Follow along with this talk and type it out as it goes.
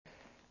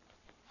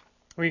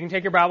Or you can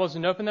take your Bibles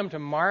and open them to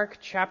Mark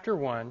chapter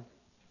 1.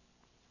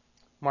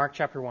 Mark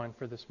chapter 1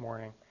 for this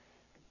morning.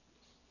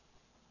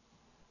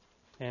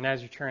 And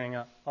as you're turning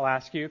up, I'll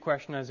ask you a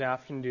question as I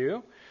often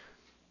do.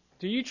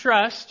 Do you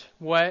trust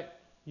what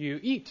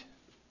you eat?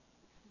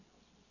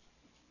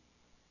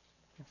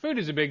 Food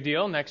is a big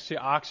deal next to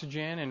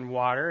oxygen and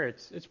water.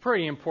 It's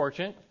pretty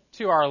important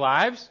to our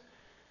lives.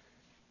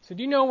 So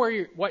do you know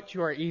what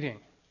you are eating?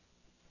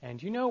 And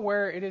do you know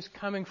where it is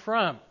coming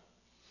from?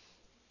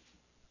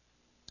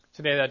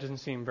 Today that doesn't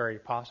seem very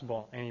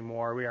possible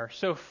anymore. We are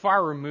so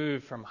far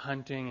removed from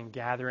hunting and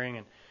gathering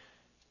and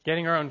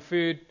getting our own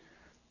food.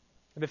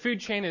 The food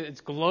chain,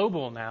 it's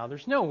global now.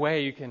 There's no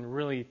way you can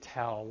really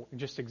tell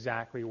just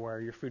exactly where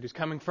your food is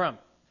coming from.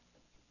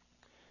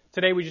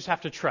 Today we just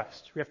have to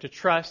trust. We have to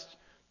trust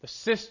the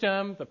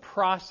system, the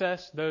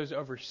process, those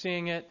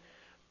overseeing it.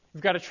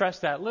 We've got to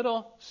trust that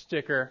little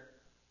sticker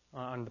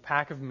on the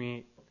pack of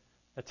meat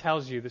that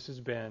tells you this has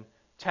been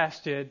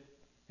tested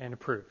and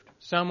approved.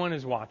 Someone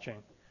is watching.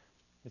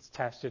 It's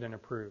tested and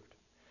approved.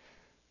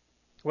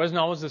 It wasn't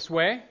always this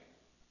way.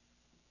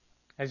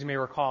 As you may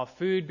recall,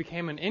 food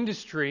became an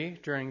industry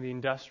during the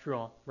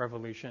Industrial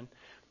Revolution.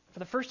 For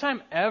the first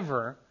time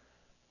ever,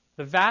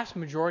 the vast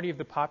majority of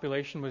the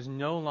population was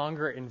no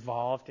longer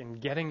involved in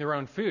getting their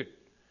own food.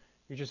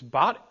 You just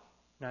bought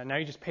it. Now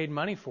you just paid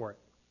money for it.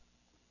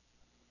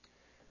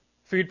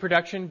 Food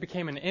production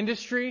became an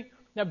industry,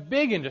 a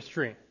big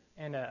industry,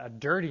 and a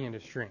dirty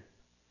industry.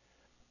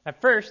 At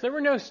first, there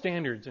were no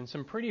standards, and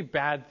some pretty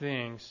bad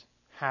things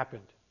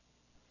happened.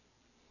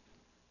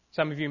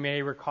 Some of you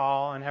may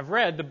recall and have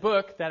read the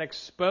book that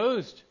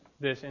exposed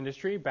this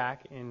industry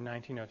back in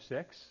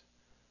 1906,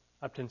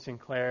 Upton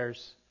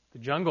Sinclair's The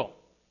Jungle.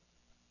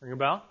 Ring a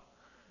bell?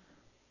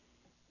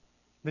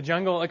 The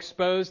Jungle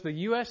exposed the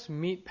U.S.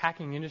 meat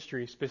packing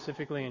industry,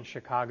 specifically in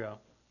Chicago,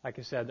 like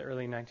I said, the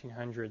early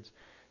 1900s.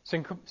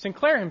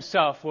 Sinclair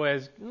himself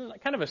was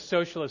kind of a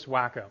socialist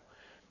wacko.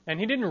 And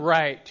he didn't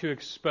write to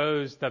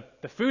expose the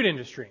food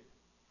industry.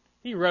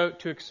 He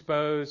wrote to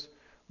expose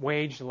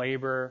wage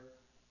labor.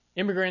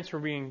 Immigrants were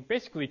being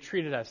basically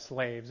treated as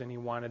slaves, and he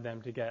wanted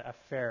them to get a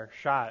fair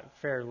shot,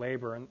 fair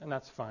labor, and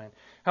that's fine.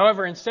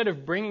 However, instead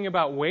of bringing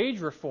about wage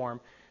reform,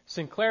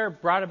 Sinclair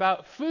brought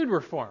about food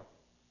reform.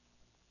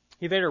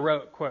 He later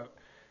wrote, quote,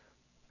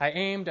 "I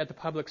aimed at the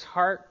public's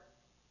heart,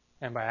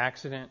 and by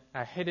accident,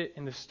 I hit it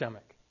in the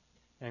stomach,"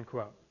 end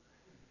quote.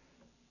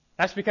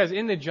 That's because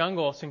in The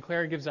Jungle,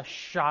 Sinclair gives a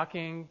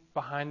shocking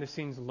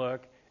behind-the-scenes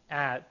look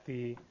at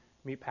the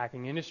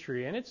meatpacking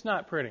industry, and it's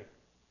not pretty,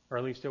 or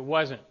at least it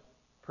wasn't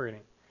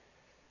pretty.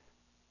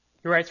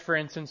 He writes, for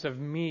instance, of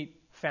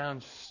meat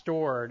found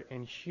stored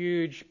in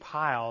huge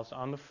piles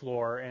on the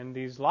floor in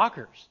these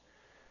lockers.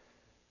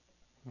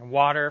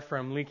 Water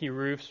from leaky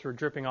roofs were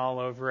dripping all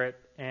over it,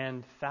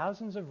 and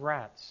thousands of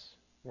rats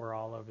were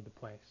all over the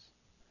place.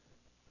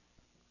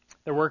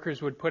 The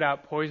workers would put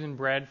out poisoned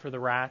bread for the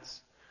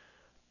rats.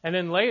 And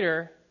then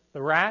later,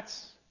 the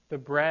rats, the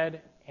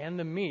bread, and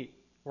the meat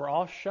were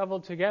all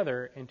shoveled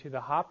together into the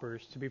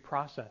hoppers to be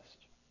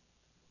processed.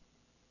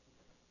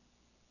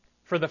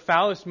 For the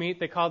foulest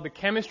meat, they called the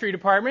chemistry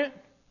department.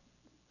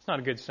 It's not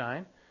a good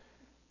sign.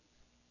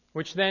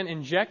 Which then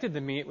injected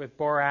the meat with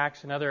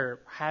borax and other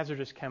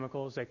hazardous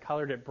chemicals. They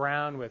colored it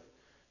brown with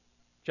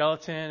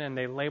gelatin, and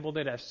they labeled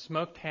it as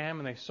smoked ham,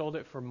 and they sold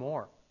it for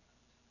more.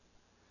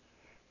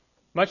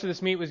 Much of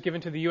this meat was given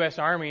to the U.S.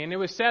 Army, and it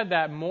was said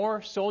that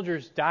more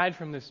soldiers died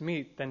from this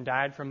meat than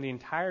died from the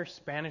entire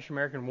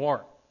Spanish-American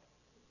War.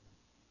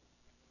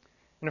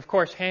 And of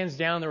course, hands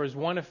down, there was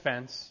one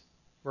offense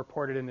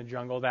reported in The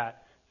Jungle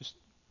that just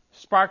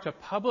sparked a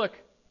public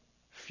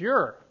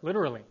furor,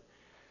 literally.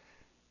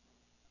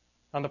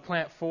 On the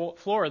plant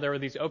floor, there were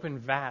these open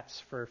vats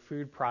for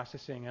food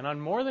processing, and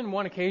on more than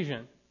one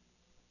occasion,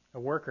 a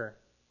worker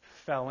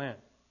fell in.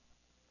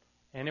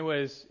 And it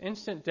was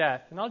instant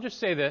death. And I'll just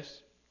say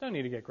this. Don't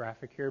need to get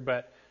graphic here,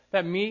 but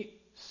that meat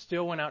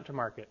still went out to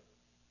market.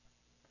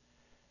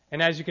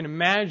 And as you can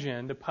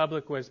imagine, the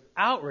public was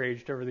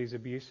outraged over these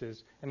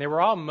abuses, and they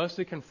were all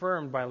mostly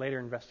confirmed by later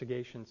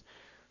investigations.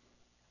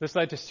 This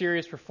led to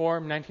serious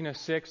reform.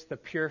 1906, the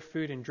Pure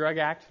Food and Drug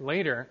Act.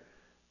 Later,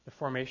 the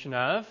formation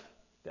of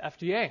the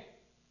FDA,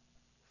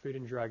 Food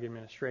and Drug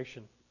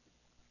Administration.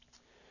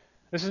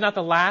 This is not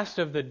the last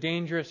of the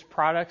dangerous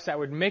products that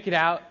would make it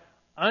out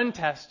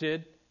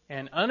untested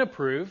and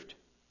unapproved.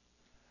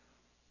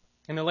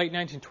 In the late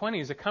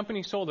 1920s, a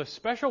company sold a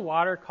special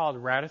water called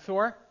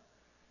Radithor.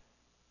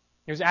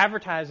 It was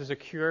advertised as a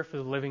cure for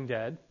the living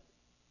dead.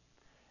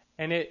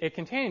 And it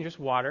contained just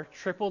water,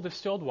 triple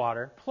distilled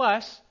water,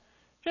 plus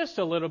just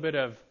a little bit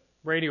of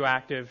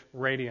radioactive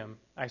radium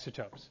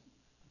isotopes.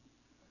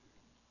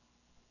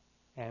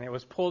 And it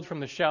was pulled from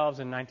the shelves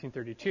in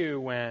 1932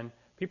 when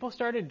people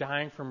started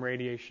dying from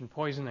radiation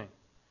poisoning.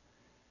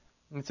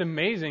 And it's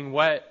amazing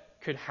what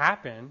could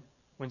happen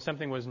when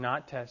something was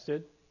not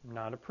tested,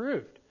 not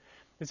approved.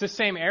 It's the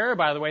same era,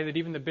 by the way, that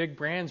even the big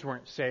brands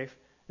weren't safe.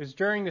 It was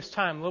during this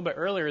time, a little bit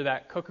earlier,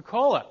 that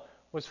Coca-Cola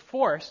was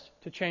forced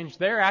to change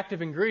their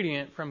active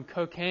ingredient from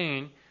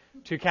cocaine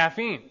to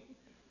caffeine.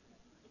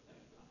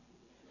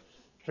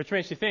 Which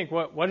makes you think,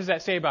 what does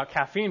that say about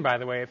caffeine, by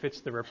the way, if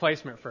it's the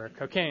replacement for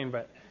cocaine?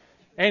 But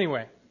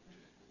anyway,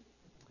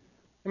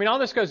 I mean, all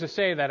this goes to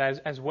say that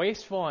as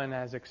wasteful and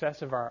as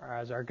excessive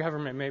as our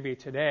government may be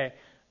today,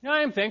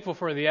 I am thankful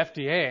for the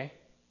FDA,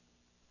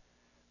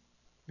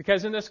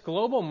 because in this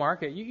global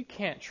market, you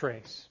can't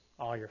trace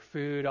all your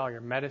food, all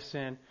your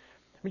medicine.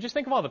 I mean, just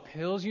think of all the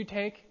pills you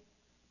take.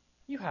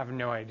 You have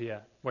no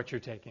idea what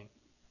you're taking.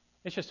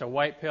 It's just a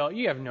white pill.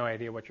 You have no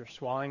idea what you're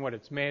swallowing, what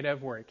it's made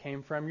of, where it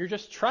came from. You're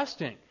just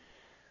trusting.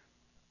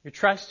 You're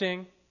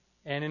trusting,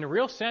 and in a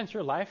real sense,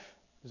 your life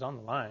is on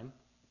the line.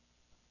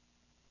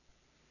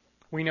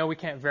 We know we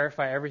can't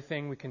verify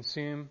everything we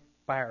consume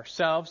by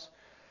ourselves.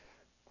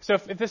 So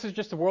if this is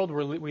just the world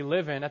we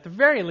live in, at the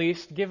very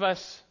least, give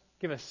us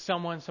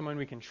someone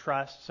we can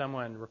trust,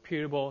 someone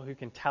reputable who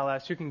can tell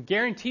us, who can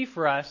guarantee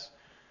for us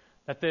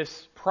that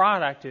this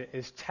product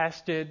is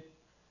tested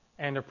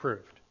and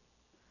approved.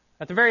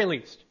 At the very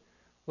least,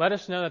 let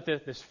us know that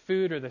this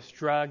food or this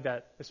drug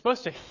that is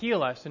supposed to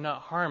heal us and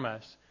not harm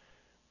us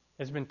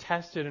has been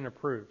tested and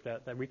approved,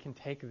 that we can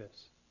take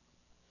this.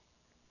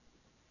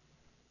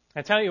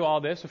 I tell you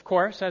all this, of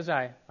course, as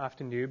I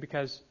often do,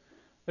 because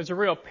there's a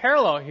real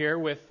parallel here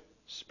with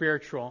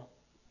spiritual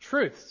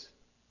truths.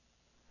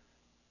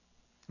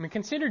 I mean,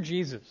 consider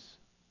Jesus.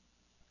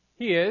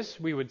 He is,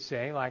 we would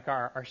say, like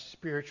our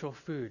spiritual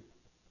food.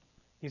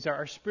 He's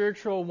our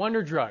spiritual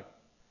wonder drug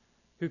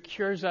who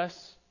cures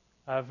us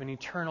of an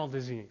eternal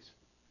disease.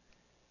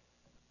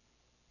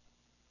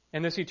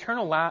 And this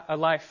eternal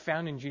life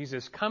found in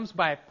Jesus comes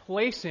by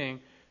placing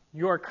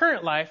your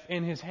current life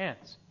in His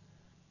hands.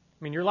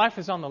 I mean, your life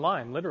is on the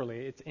line, literally.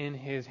 It's in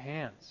His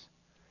hands.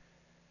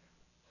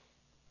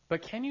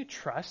 But can you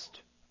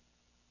trust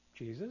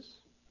Jesus?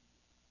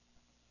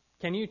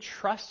 Can you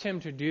trust Him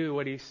to do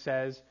what He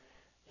says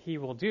He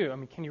will do? I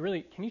mean,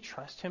 can you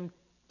trust Him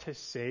to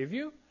save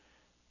you?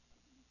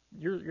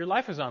 Your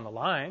life is on the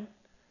line.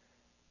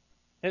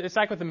 It's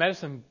like with the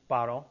medicine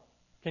bottle.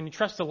 Can you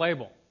trust the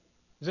label?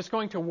 Is this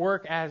going to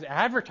work as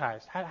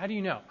advertised? How do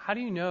you know? How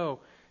do you know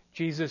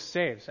Jesus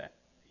saves?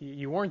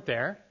 You weren't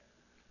there.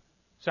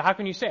 So how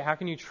can you say? How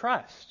can you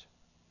trust?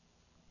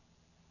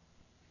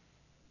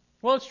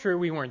 Well, it's true,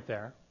 we weren't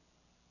there.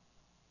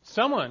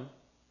 Someone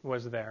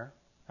was there,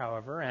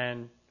 however,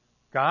 and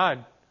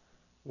God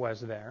was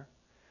there.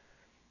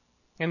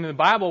 In the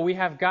Bible, we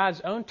have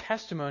God's own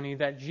testimony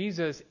that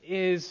Jesus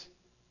is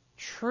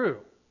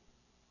true.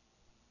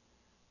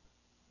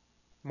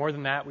 More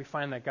than that, we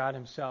find that God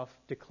Himself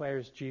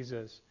declares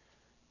Jesus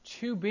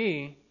to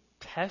be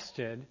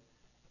tested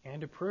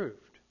and approved.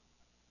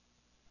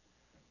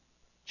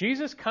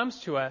 Jesus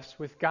comes to us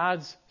with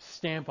God's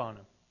stamp on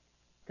Him,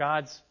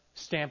 God's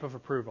stamp of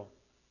approval.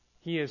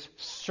 He is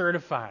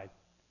certified,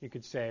 you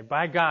could say,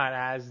 by God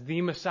as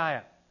the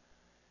Messiah.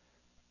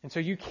 And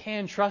so you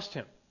can trust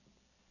Him.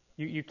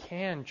 You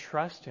can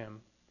trust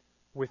Him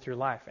with your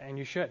life, and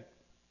you should.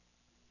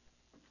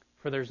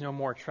 For there's no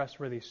more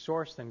trustworthy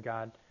source than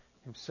God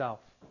Himself.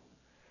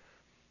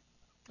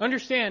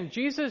 Understand,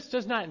 Jesus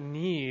does not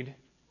need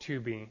to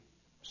be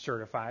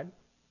certified.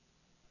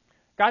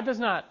 God does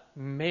not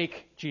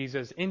make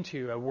Jesus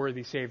into a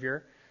worthy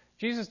Savior.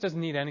 Jesus doesn't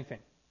need anything.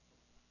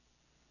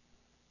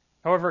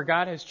 However,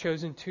 God has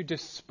chosen to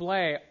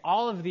display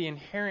all of the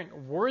inherent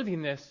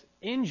worthiness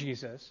in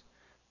Jesus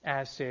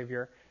as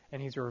Savior, and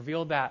He's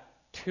revealed that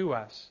to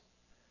us.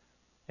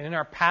 And in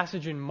our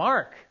passage in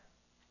Mark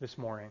this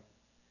morning,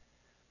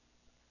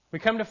 we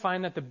come to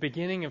find that the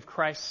beginning of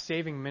Christ's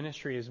saving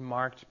ministry is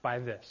marked by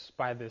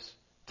this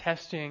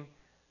testing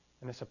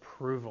and this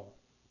approval.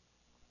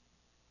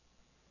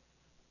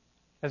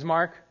 As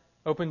Mark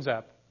opens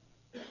up,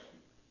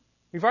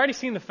 we've already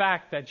seen the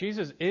fact that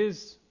Jesus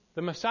is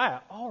the Messiah.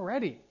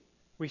 Already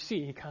we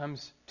see He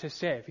comes to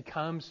save. He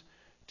comes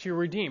to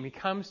redeem. He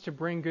comes to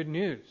bring good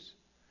news.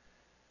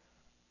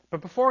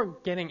 But before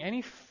getting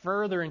any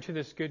further into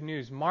this good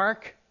news,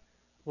 Mark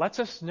lets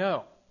us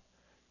know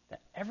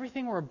that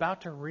everything we're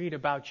about to read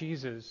about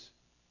Jesus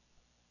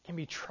can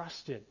be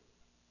trusted.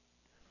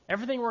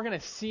 Everything we're going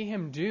to see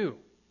Him do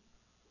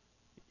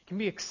can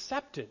be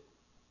accepted.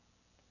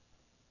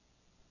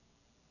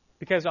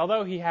 Because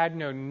although He had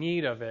no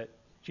need of it,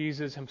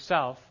 Jesus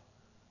Himself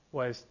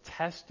was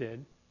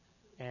tested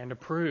and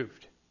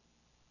approved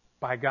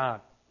by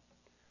God.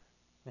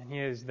 And He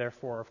is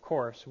therefore, of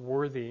course,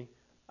 worthy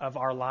of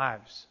our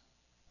lives.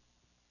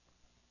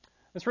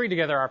 Let's read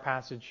together our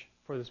passage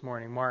for this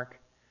morning, Mark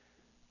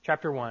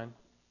chapter 1.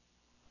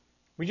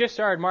 We just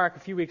started Mark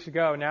a few weeks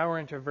ago. Now we're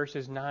into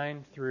verses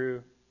 9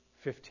 through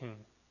 15.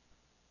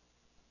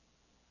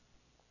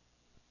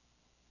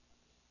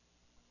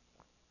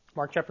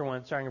 Mark chapter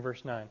 1, starting in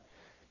verse 9.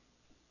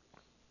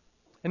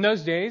 In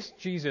those days,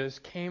 Jesus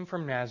came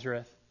from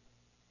Nazareth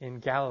in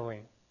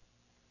Galilee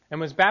and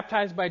was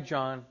baptized by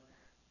John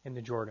in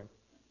the Jordan.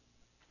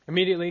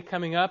 Immediately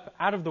coming up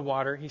out of the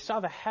water, He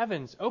saw the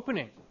heavens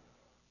opening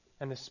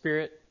and the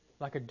Spirit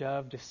like a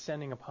dove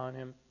descending upon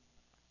Him.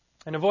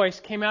 And a voice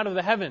came out of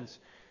the heavens,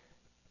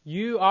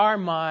 "You are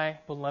my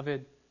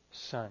beloved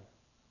Son.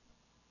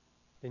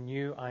 in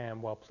you I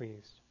am well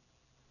pleased.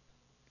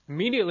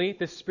 Immediately,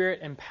 the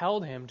Spirit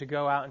impelled him to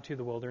go out into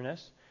the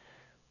wilderness,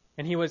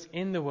 and he was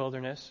in the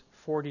wilderness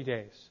 40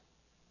 days,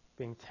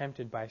 being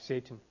tempted by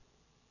Satan.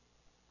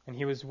 And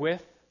he was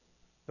with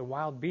the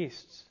wild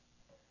beasts,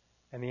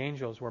 and the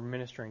angels were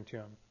ministering to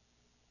him.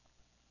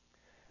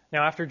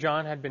 Now, after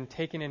John had been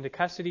taken into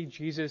custody,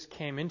 Jesus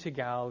came into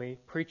Galilee,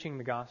 preaching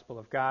the gospel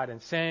of God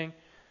and saying,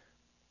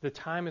 "The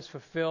time is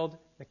fulfilled,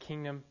 the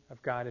kingdom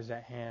of God is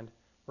at hand.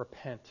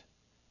 Repent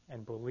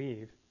and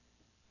believe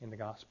in the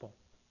gospel."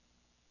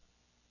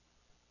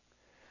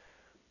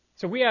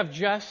 So we have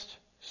just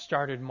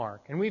started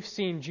Mark, and we've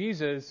seen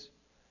Jesus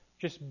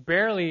just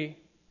barely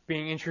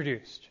being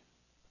introduced.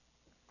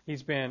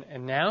 He's been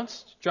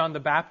announced. John the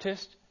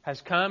Baptist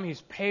has come.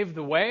 He's paved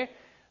the way.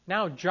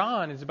 Now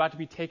John is about to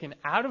be taken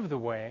out of the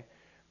way,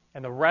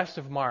 and the rest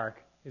of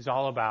Mark is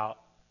all about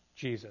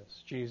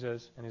Jesus.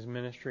 Jesus and his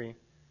ministry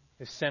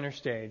is center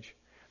stage.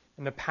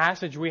 And the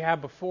passage we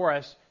have before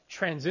us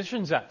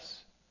transitions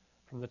us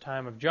from the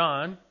time of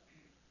John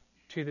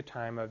to the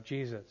time of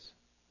Jesus.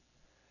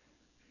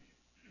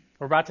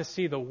 We're about to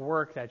see the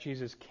work that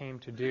Jesus came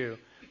to do.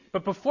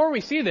 But before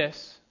we see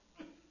this,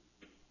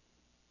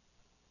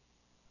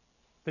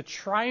 the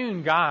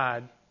triune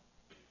God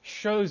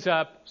shows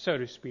up, so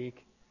to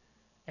speak,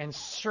 and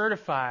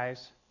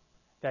certifies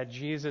that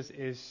Jesus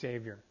is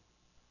Savior.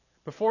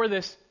 Before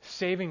this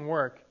saving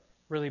work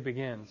really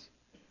begins,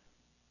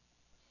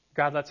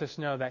 God lets us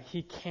know that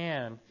He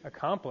can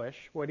accomplish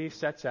what He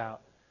sets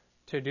out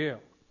to do.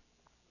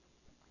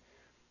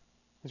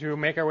 As we will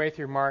make our way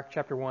through Mark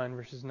chapter 1,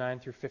 verses 9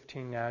 through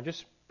 15 now,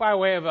 just by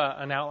way of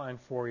an outline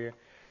for you,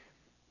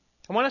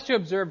 I want us to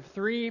observe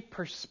three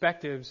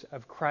perspectives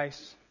of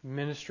Christ's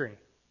ministry.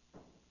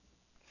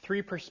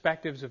 Three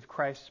perspectives of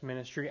Christ's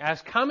ministry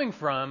as coming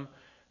from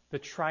the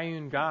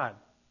triune God.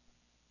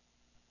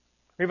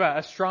 We have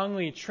a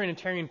strongly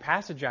Trinitarian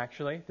passage,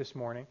 actually, this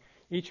morning.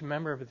 Each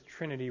member of the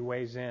Trinity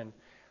weighs in.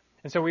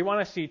 And so we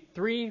want to see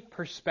three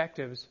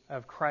perspectives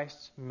of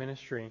Christ's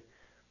ministry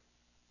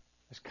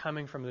as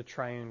coming from the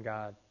triune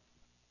God.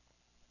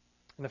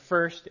 And the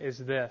first is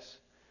this.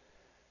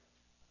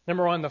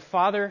 Number one, the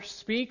Father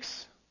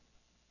speaks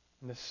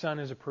and the Son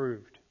is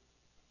approved.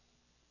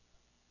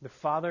 The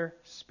Father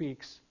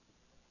speaks,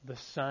 the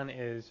Son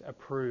is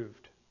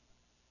approved.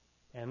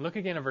 And look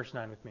again at verse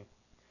 9 with me.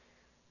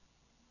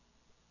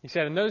 He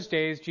said, "In those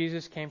days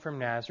Jesus came from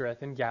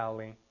Nazareth in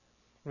Galilee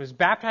and was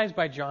baptized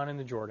by John in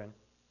the Jordan.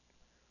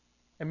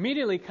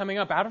 Immediately coming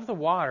up out of the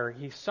water,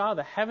 he saw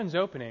the heavens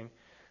opening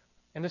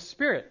and the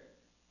Spirit,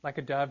 like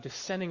a dove,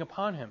 descending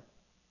upon him.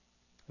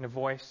 And a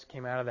voice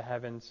came out of the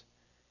heavens,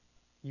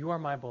 'You are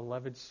my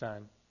beloved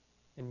Son,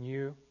 in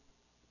you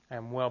I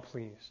am well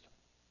pleased.'"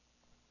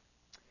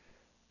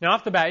 Now,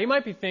 off the bat, you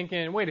might be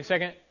thinking, wait a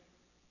second.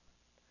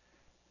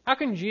 How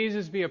can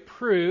Jesus be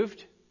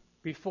approved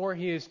before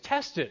he is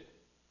tested?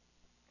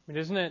 I mean,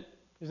 isn't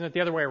it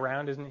the other way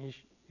around? Isn't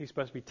he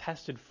supposed to be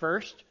tested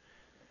first?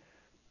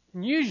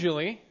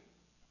 Usually,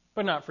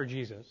 but not for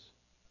Jesus.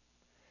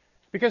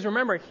 Because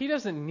remember, he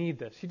doesn't need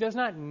this. He does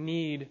not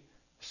need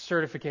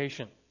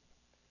certification.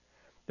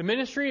 The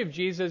ministry of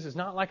Jesus is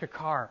not like a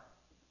car.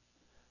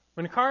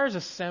 When a car is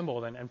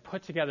assembled and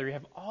put together, you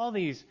have all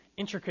these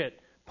intricate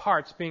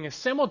parts being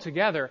assembled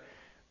together.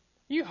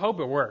 You hope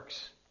it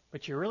works,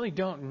 but you really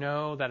don't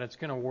know that it's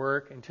going to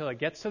work until it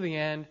gets to the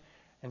end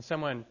and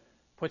someone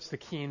puts the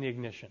key in the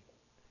ignition.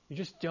 You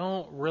just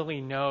don't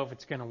really know if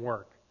it's going to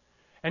work.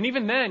 And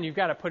even then, you've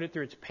got to put it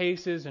through its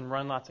paces and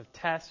run lots of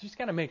tests. You just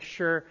got to make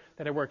sure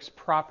that it works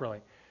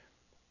properly.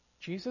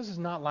 Jesus is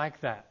not like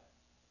that.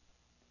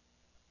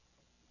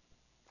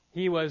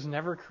 He was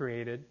never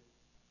created.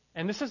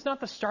 And this is not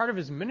the start of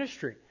his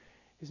ministry.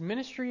 His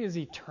ministry is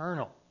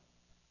eternal.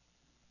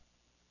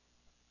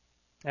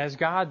 As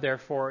God,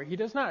 therefore, he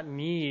does not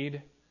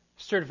need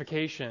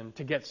certification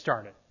to get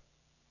started.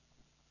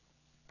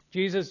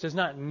 Jesus does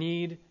not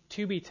need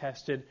to be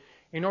tested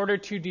in order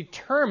to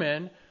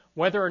determine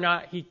whether or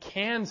not he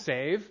can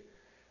save.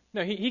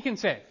 No, he can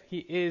save. He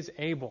is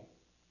able.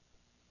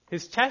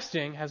 His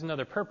testing has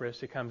another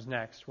purpose. It comes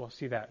next. We'll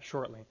see that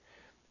shortly.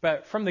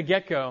 But from the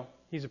get-go,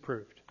 he's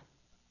approved.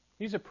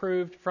 He's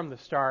approved from the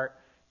start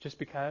just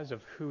because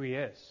of who he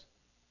is.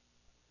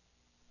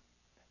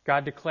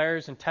 God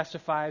declares and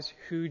testifies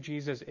who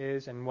Jesus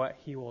is and what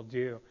he will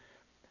do.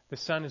 The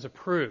Son is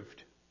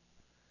approved.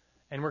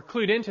 And we're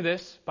clued into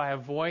this by a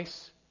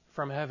voice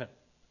from heaven.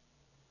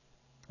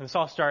 And this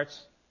all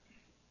starts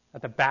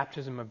at the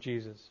baptism of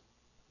Jesus.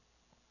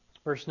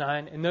 Verse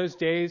 9, "In those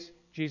days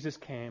Jesus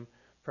came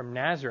from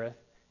Nazareth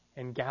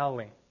in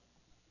Galilee."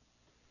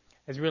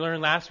 As we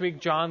learned last week,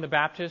 John the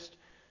Baptist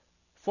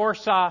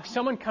foresaw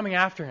someone coming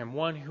after him,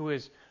 one who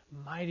is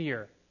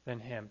mightier than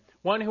him,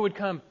 one who would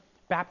come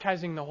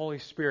baptizing the Holy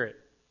Spirit.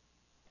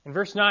 And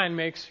verse 9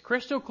 makes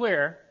crystal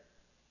clear,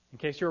 in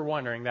case you were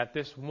wondering, that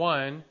this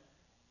one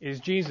is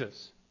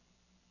Jesus.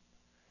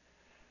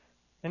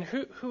 And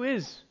who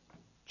is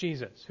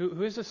Jesus?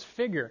 Who is this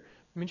figure?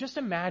 I mean, just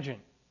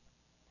imagine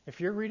if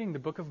you're reading the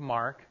book of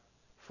Mark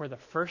for the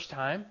first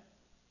time,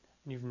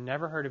 and you've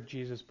never heard of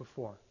Jesus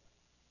before.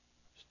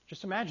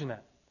 Just imagine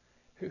that.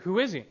 Who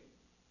is he?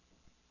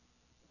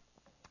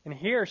 And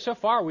here, so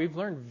far, we've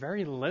learned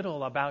very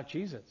little about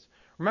Jesus.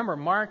 Remember,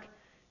 Mark,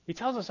 he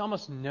tells us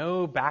almost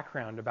no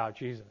background about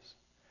Jesus.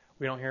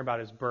 We don't hear about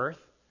his birth,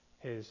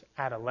 his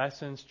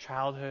adolescence,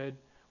 childhood.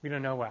 We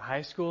don't know what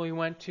high school he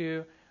went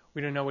to.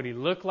 We don't know what he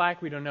looked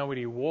like. We don't know what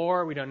he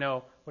wore. We don't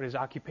know what his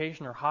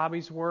occupation or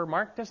hobbies were.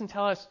 Mark doesn't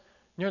tell us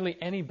nearly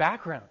any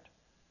background.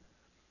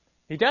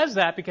 He does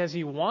that because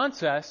he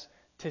wants us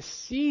to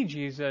see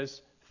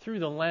Jesus through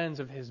the lens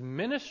of his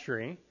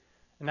ministry,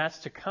 and that's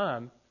to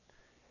come.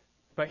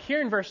 But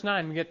here in verse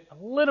 9, we get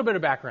a little bit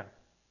of background.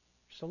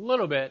 Just a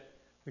little bit.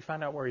 We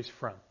find out where he's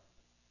from.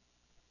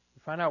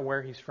 We find out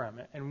where he's from.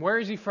 And where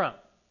is he from?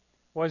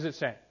 What does it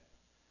say?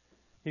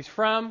 He's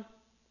from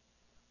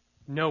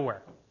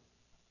nowhere.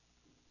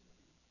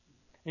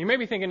 And you may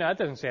be thinking, no, that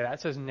doesn't say that.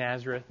 It says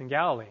Nazareth in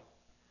Galilee.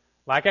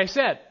 Like I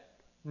said,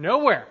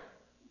 nowhere.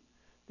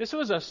 This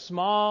was a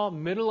small,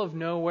 middle of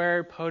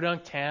nowhere,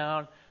 podunk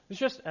town. It was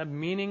just a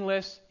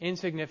meaningless,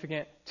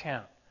 insignificant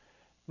town.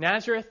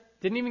 Nazareth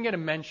didn't even get a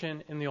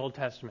mention in the Old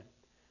Testament.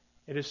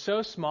 It is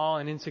so small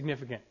and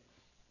insignificant.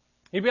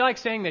 It'd be like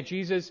saying that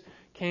Jesus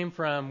came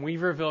from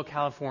Weaverville,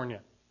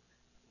 California.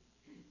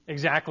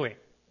 Exactly,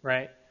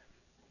 right?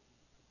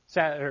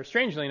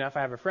 Strangely enough,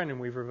 I have a friend in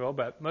Weaverville,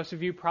 but most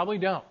of you probably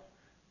don't.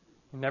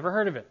 You've never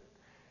heard of it.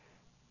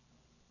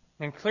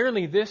 And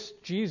clearly this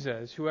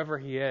Jesus, whoever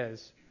he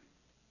is,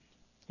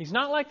 he's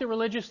not like the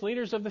religious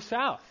leaders of the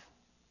South.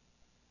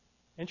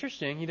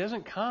 Interesting, he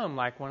doesn't come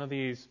like one of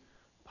these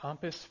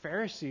pompous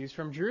Pharisees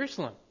from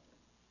Jerusalem.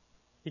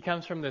 He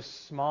comes from this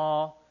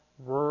small,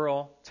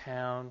 rural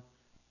town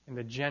in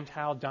the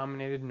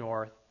Gentile-dominated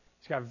north.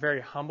 He's got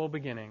very humble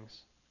beginnings.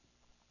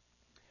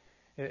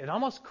 It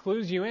almost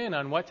clues you in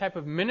on what type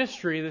of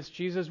ministry this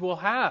Jesus will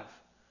have.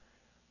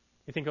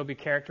 You think he'll be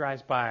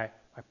characterized by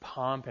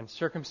pomp and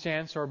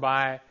circumstance, or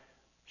by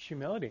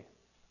humility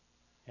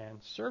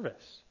and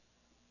service?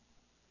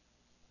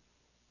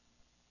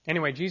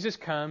 Anyway, Jesus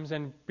comes,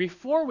 and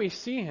before we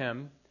see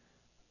him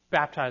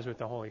baptized with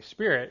the Holy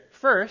Spirit,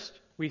 first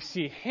we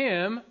see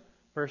him,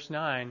 verse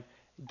 9,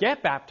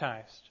 get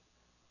baptized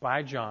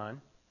by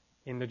John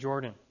in the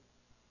Jordan.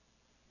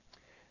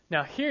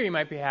 Now here you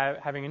might be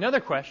having another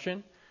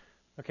question.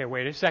 Okay,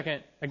 wait a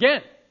second.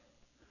 Again,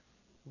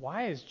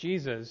 why is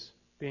Jesus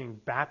being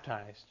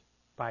baptized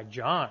by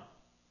John?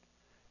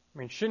 I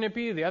mean, shouldn't it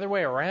be the other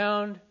way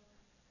around?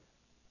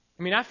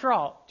 I mean, after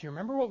all, do you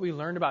remember what we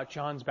learned about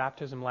John's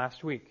baptism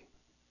last week?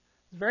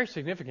 It's very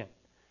significant.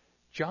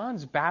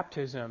 John's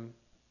baptism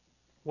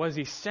was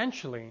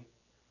essentially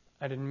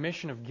an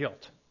admission of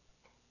guilt.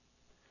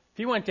 If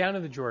you went down to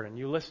the Jordan,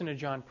 you listened to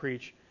John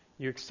preach,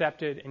 you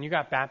accepted, and you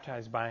got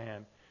baptized by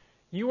him,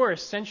 you were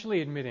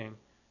essentially admitting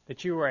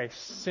that you were a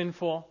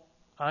sinful,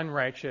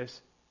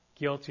 unrighteous,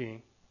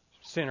 guilty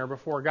sinner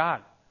before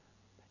God.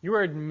 You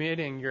were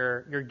admitting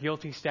your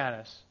guilty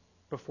status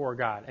before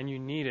God, and you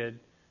needed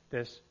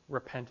this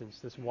repentance,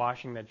 this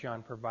washing that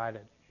John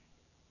provided.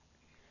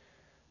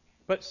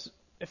 But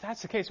if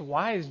that's the case,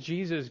 why is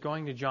Jesus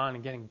going to John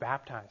and getting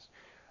baptized?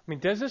 I mean,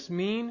 does this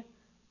mean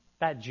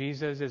that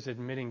Jesus is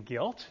admitting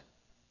guilt?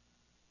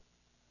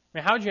 I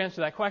mean, how would you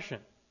answer that question?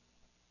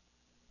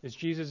 Is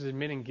Jesus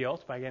admitting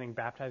guilt by getting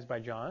baptized by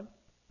John?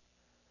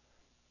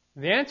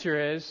 The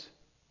answer is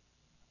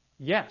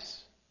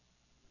yes.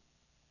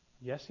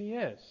 Yes, he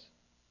is.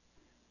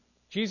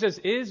 Jesus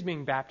is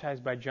being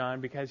baptized by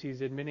John because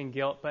he's admitting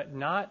guilt, but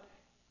not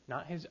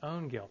his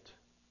own guilt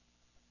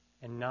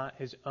and not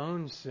his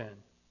own sin.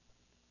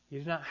 He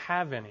does not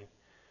have any.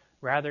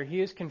 Rather,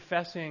 he is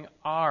confessing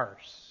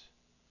ours.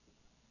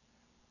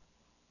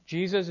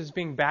 Jesus is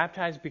being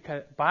baptized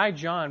by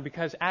John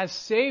because as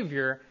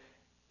Savior,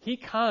 he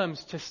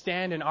comes to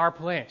stand in our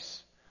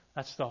place.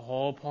 That's the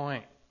whole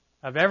point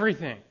of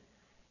everything.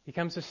 He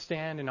comes to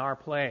stand in our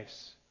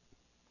place.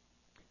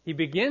 He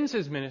begins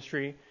his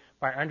ministry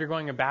by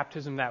undergoing a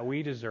baptism that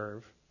we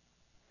deserve,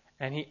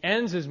 and he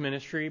ends his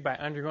ministry by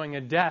undergoing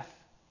a death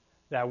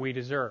that we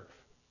deserve.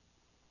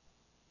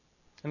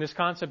 And this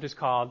concept is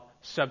called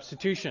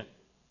substitution.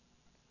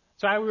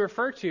 So I would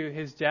refer to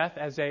his death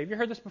as have you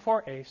heard this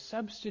before? A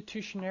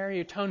substitutionary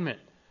atonement.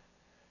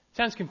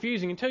 Sounds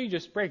confusing until you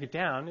just break it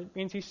down. It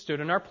means he stood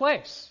in our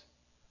place.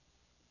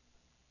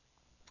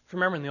 If you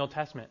remember in the Old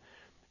Testament,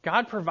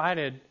 God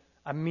provided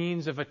a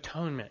means of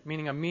atonement,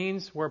 meaning a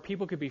means where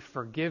people could be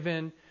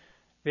forgiven.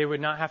 They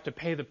would not have to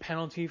pay the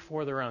penalty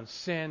for their own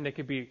sin. They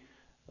could be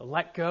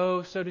let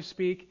go, so to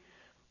speak.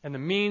 And the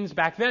means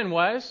back then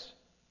was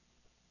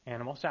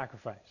animal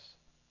sacrifice.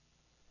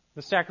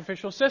 The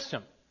sacrificial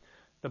system.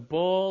 The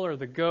bull or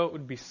the goat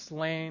would be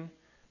slain.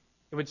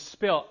 It would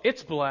spill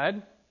its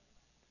blood,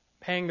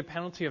 paying the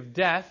penalty of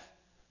death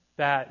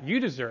that you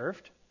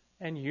deserved,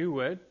 and you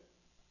would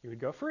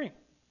go free.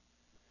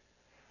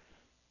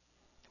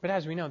 But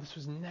as we know, this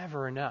was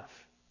never enough.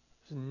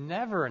 It was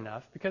never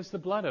enough because the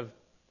blood of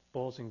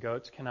bulls and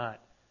goats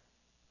cannot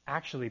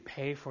actually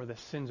pay for the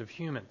sins of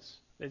humans.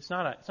 It's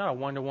not a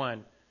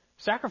one-to-one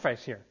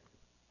sacrifice here.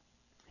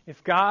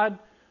 If God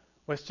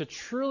was to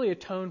truly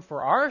atone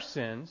for our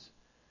sins,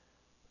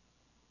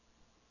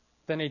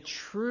 then a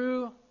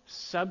true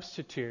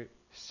substitute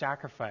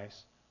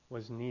sacrifice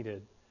was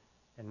needed,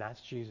 and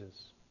that's Jesus.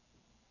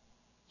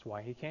 That's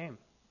why he came.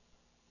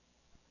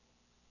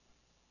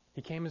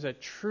 He came as a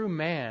true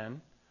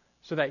man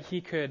so that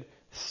he could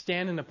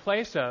stand in the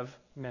place of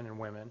men and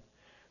women.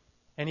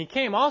 And he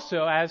came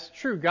also as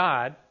true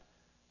God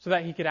so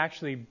that he could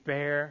actually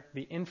bear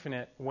the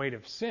infinite weight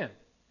of sin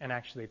and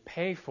actually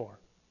pay for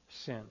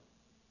sin.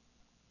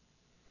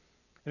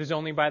 It is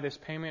only by this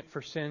payment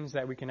for sins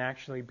that we can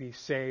actually be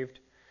saved.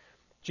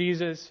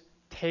 Jesus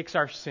takes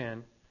our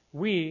sin.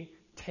 We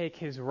take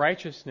his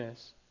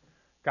righteousness.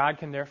 God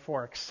can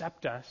therefore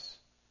accept us.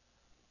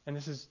 And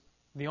this is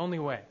the only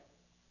way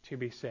to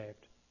be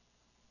saved.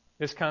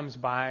 This comes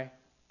by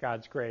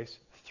God's grace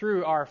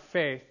through our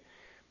faith.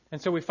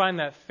 And so we find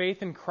that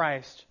faith in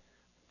Christ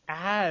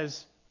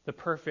as the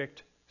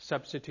perfect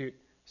substitute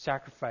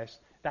sacrifice,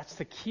 that's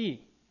the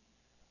key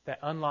that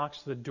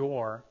unlocks the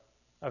door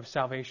of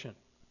salvation.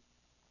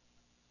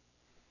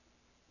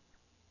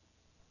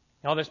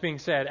 All this being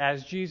said,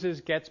 as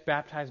Jesus gets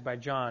baptized by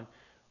John,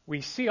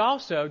 we see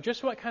also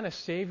just what kind of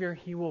Savior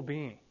he will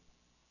be.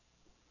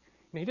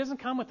 He doesn't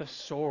come with a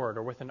sword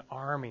or with an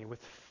army,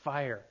 with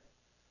fire.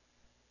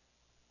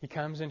 He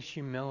comes in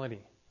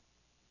humility,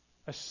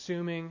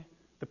 assuming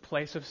the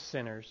place of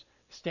sinners,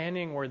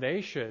 standing where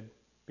they should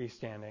be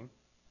standing,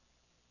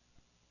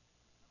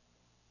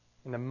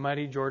 in the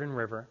muddy Jordan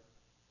River.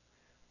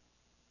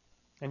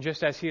 And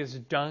just as he is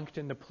dunked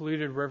in the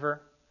polluted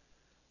river,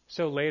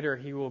 so later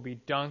he will be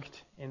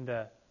dunked in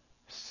the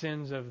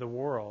sins of the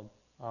world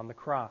on the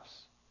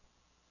cross.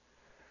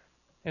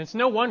 And it's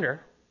no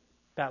wonder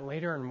that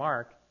later in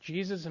Mark,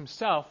 Jesus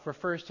himself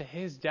refers to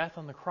his death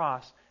on the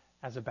cross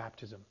as a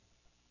baptism.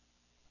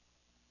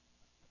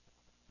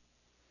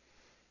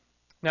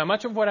 Now,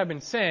 much of what I've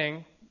been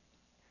saying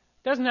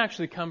doesn't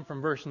actually come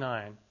from verse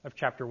 9 of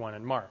chapter 1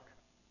 in Mark.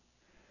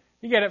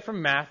 You get it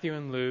from Matthew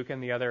and Luke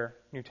and the other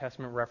New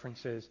Testament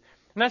references.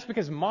 And that's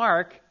because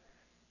Mark,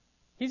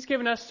 he's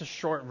given us the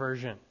short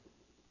version.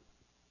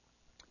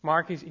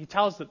 Mark, he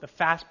tells that the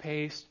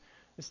fast-paced,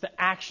 it's the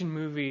action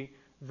movie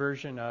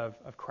version of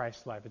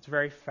Christ's life. It's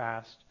very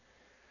fast,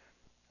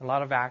 a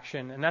lot of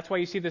action. And that's why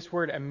you see this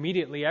word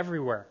immediately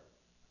everywhere.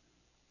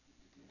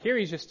 Here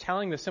he's just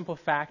telling the simple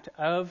fact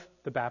of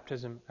the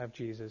baptism of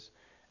Jesus.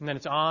 And then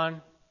it's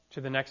on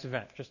to the next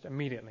event, just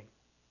immediately.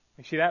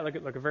 You see that? Look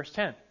at verse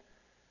 10.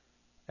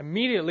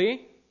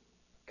 Immediately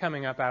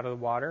coming up out of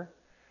the water,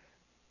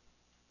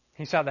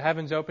 he saw the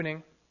heavens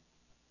opening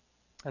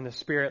and the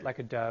Spirit like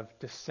a dove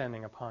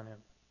descending upon him.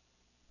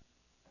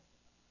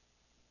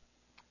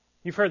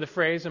 You've heard the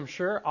phrase, I'm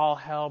sure, all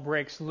hell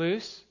breaks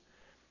loose.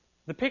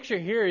 The picture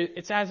here,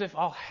 it's as if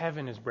all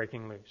heaven is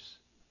breaking loose.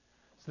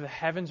 So the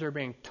heavens are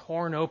being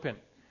torn open.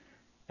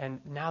 And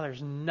now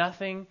there's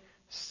nothing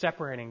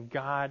separating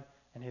God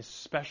and his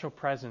special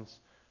presence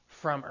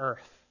from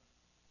earth.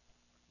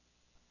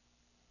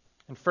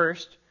 And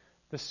first,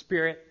 the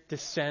Spirit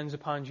descends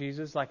upon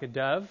Jesus like a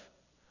dove.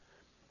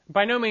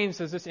 By no means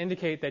does this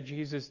indicate that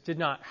Jesus did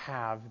not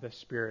have the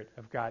Spirit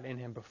of God in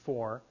him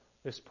before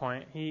this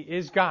point. He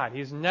is God.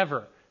 He is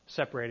never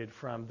separated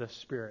from the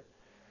Spirit.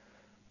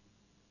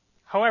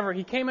 However,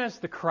 he came as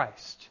the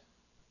Christ,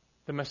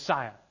 the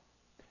Messiah.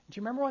 Do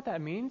you remember what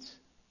that means?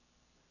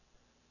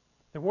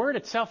 The word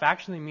itself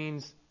actually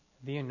means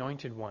the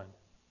anointed one.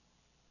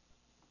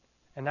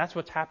 And that's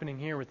what's happening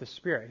here with the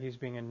Spirit. He's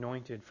being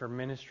anointed for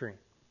ministry.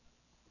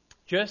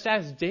 Just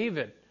as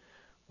David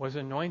was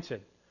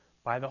anointed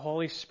by the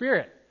Holy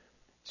Spirit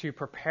to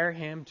prepare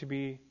him to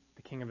be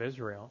the king of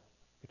Israel,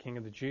 the king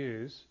of the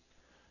Jews,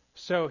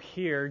 so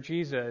here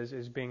Jesus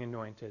is being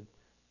anointed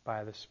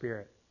by the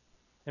Spirit.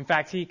 In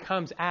fact, he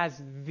comes as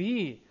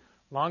the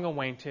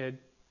long-awaited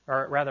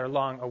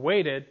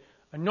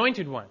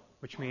anointed one,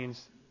 which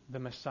means the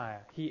Messiah.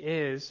 He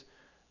is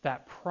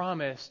that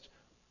promised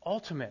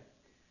ultimate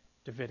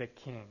Davidic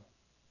king.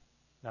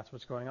 That's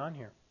what's going on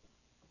here.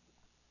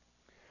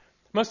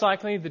 Most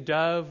likely, the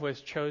dove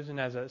was chosen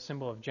as a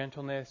symbol of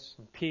gentleness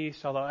and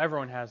peace, although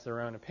everyone has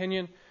their own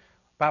opinion.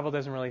 The Bible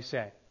doesn't really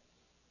say.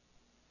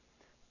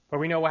 But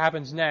we know what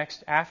happens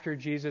next. After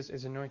Jesus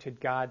is anointed,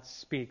 God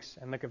speaks.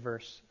 And look at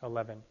verse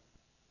 11.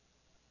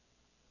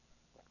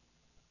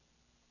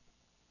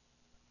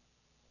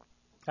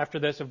 After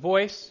this, a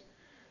voice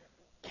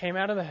came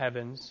out of the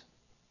heavens.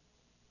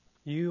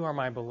 You are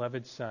my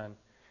beloved Son.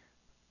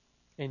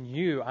 In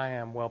you I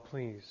am well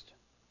pleased.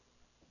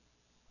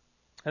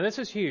 Now this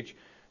is huge.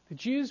 The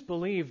Jews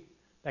believed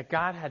that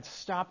God had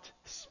stopped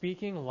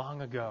speaking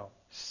long ago,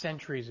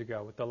 centuries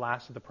ago, with the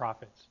last of the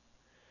prophets.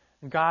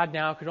 And God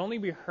now could only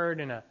be heard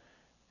in a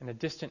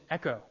distant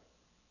echo.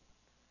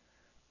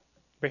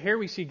 But here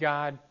we see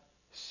God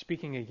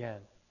speaking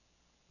again.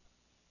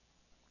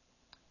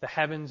 The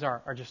heavens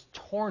are just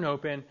torn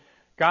open.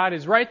 God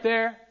is right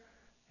there,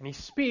 and he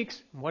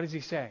speaks. And what does he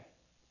say?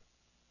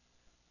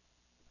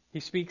 He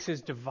speaks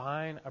his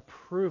divine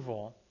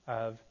approval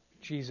of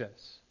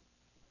Jesus.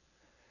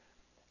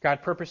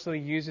 God purposely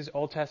uses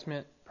Old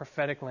Testament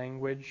prophetic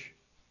language.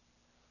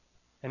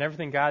 And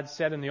everything God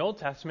said in the Old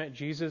Testament,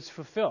 Jesus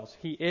fulfills.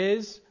 He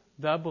is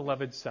the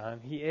beloved Son.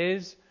 He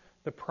is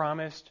the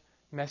promised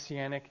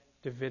Messianic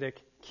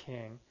Davidic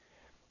King.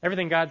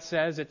 Everything God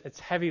says, it's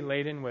heavy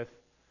laden with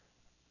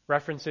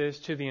references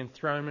to the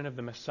enthronement of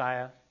the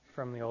Messiah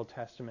from the Old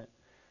Testament.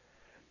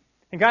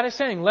 And God is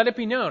saying, let it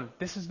be known,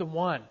 this is the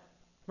one.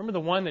 Remember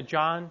the one that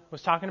John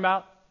was talking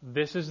about?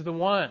 This is the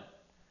one.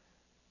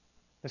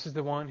 This is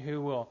the one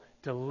who will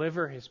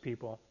deliver his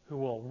people, who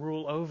will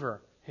rule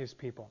over his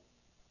people.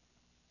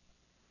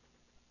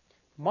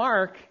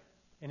 Mark,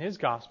 in his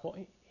gospel,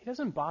 he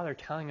doesn't bother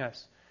telling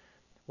us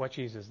what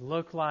Jesus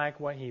looked like,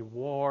 what he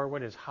wore,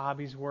 what his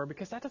hobbies were,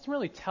 because that doesn't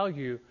really tell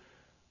you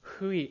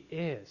who he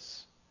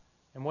is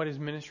and what his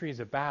ministry is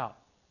about.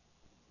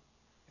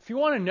 If you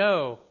want to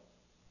know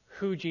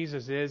who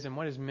Jesus is and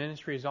what his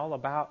ministry is all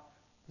about,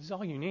 this is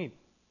all you need.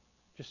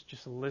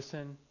 Just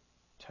listen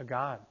to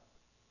God.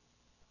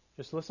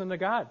 Just listen to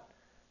God.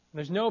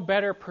 There's no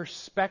better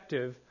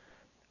perspective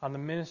on the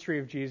ministry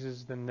of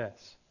Jesus than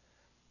this.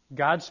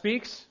 God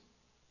speaks,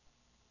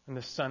 and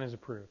the Son is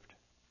approved.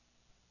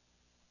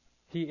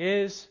 He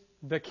is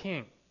the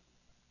King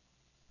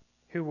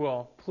who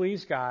will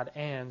please God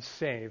and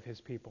save his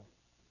people.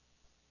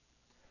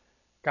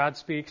 God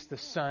speaks, the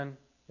Son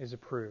is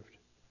approved.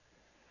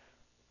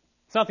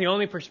 It's not the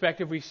only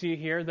perspective we see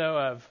here, though,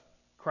 of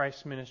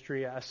Christ's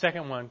ministry. A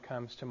second one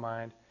comes to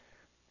mind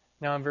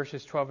now in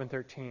verses 12 and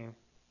 13.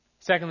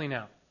 Secondly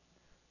now,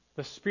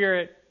 the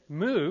Spirit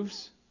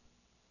moves,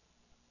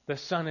 the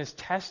Son is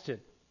tested.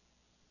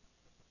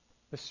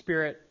 The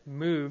Spirit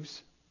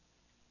moves,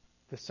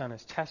 the Son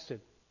is tested.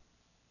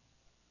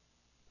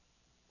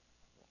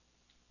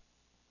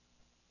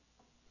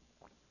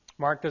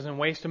 Mark doesn't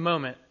waste a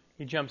moment.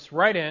 He jumps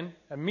right in,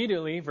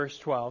 immediately, verse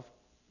 12.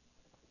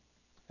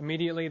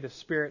 Immediately the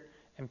Spirit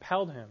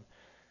impelled him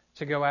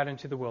to go out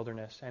into the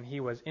wilderness, and he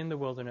was in the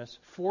wilderness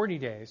 40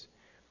 days,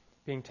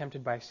 being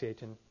tempted by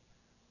Satan.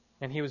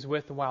 And he was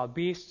with the wild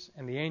beasts,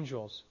 and the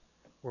angels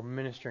were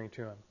ministering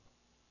to him.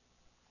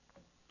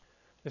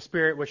 The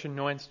Spirit which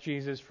anoints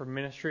Jesus for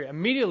ministry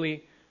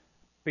immediately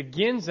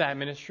begins that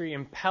ministry,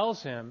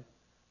 impels him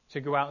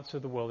to go out into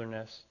the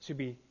wilderness, to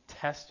be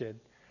tested.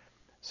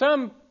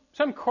 Some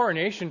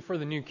coronation for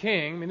the new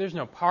king. I mean, there's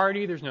no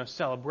party, there's no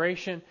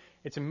celebration.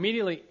 It's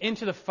immediately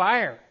into the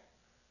fire,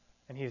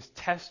 and he is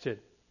tested.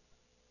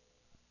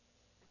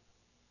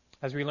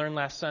 As we learned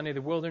last Sunday,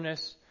 the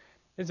wilderness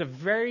is a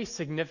very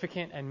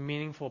significant and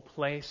meaningful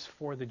place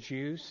for the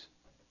Jews.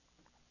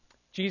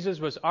 Jesus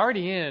was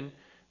already in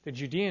the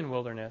Judean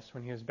wilderness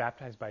when he was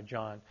baptized by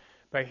John.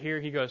 But here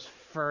he goes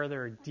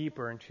further,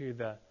 deeper into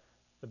the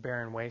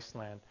barren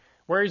wasteland.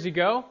 Where does he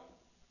go?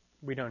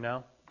 We don't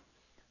know.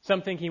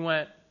 Some think he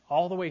went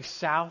all the way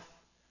south,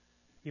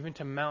 even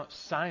to Mount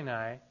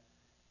Sinai,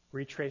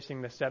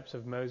 retracing the steps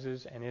of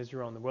Moses and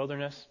Israel in the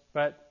wilderness.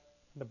 But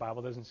the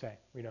Bible doesn't say.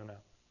 We don't know.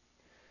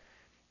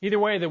 Either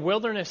way, the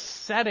wilderness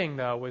setting,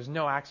 though, was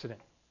no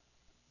accident.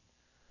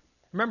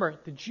 Remember,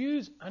 the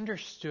Jews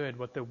understood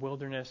what the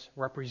wilderness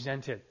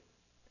represented.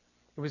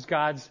 It was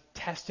God's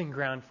testing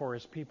ground for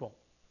his people.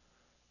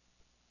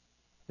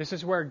 This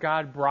is where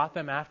God brought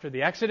them after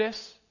the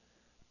Exodus,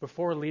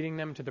 before leading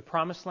them to the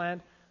Promised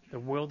Land. The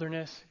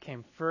wilderness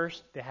came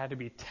first. They had to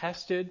be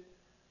tested.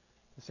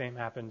 The same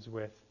happens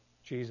with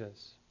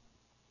Jesus.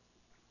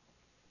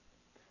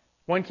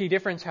 One key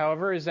difference,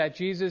 however, is that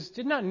Jesus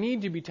did not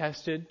need to be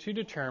tested to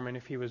determine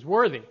if he was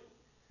worthy.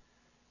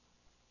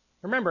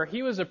 Remember,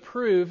 he was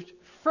approved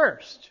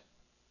first.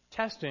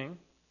 Testing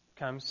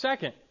comes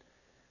second.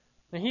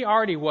 Now, he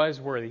already was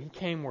worthy. He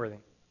came worthy.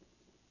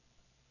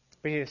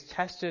 But he is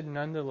tested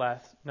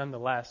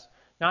nonetheless,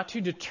 not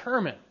to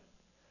determine,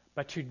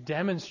 but to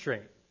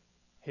demonstrate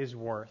his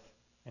worth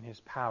and his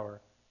power,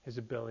 his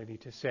ability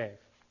to save.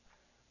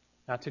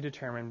 Not to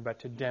determine, but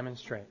to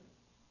demonstrate.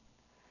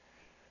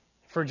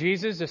 For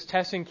Jesus, this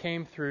testing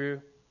came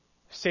through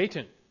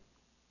Satan.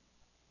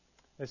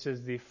 This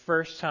is the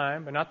first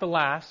time, but not the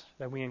last,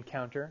 that we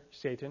encounter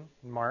Satan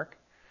in Mark.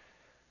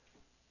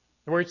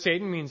 The word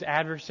Satan means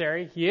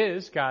adversary. He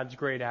is God's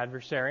great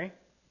adversary.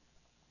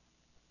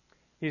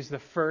 He's the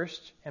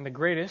first and the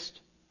greatest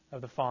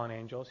of the fallen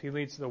angels. He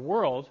leads the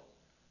world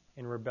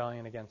in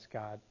rebellion against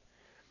God.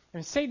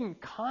 And Satan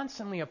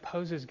constantly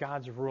opposes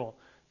God's rule.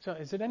 So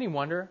is it any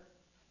wonder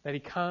that he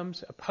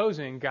comes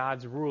opposing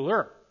God's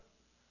ruler?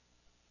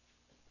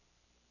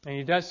 And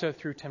he does so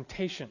through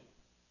temptation.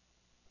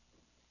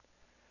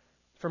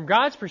 From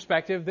God's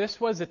perspective,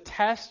 this was a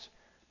test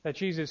that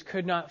Jesus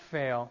could not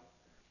fail,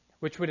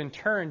 which would in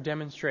turn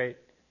demonstrate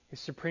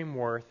his supreme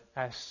worth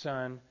as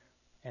Son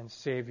and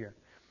Savior.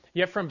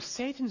 Yet from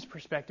Satan's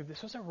perspective,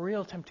 this was a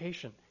real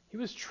temptation. He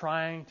was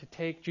trying to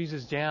take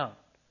Jesus down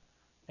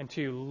and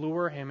to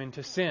lure him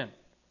into sin.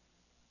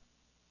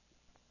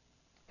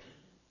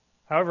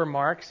 However,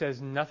 Mark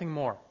says nothing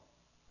more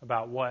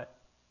about what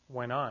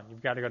went on.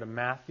 You've got to go to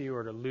Matthew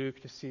or to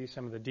Luke to see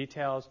some of the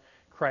details.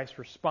 Christ's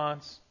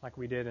response, like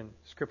we did in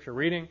Scripture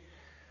reading.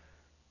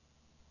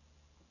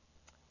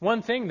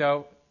 One thing,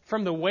 though,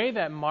 from the way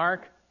that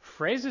Mark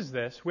phrases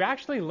this, we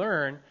actually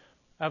learn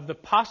of the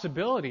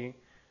possibility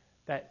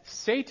that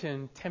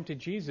Satan tempted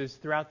Jesus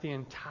throughout the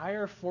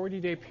entire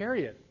 40-day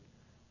period,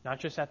 not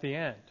just at the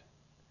end.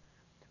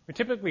 We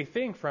typically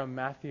think from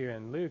Matthew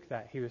and Luke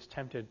that he was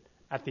tempted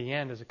at the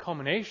end as a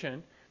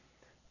culmination,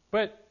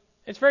 but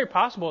it's very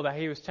possible that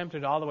he was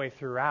tempted all the way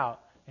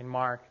throughout, and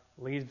Mark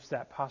leaves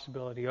that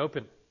possibility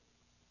open.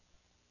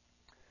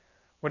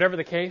 Whatever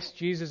the case,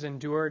 Jesus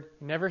endured,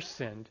 never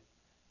sinned,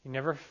 he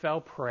never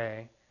fell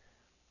prey,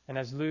 and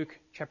as Luke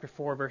chapter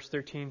 4 verse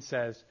 13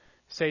 says,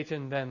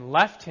 Satan then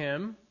left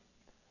him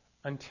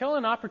until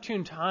an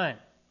opportune time.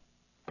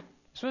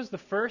 This was the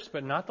first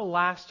but not the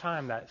last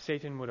time that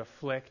Satan would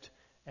afflict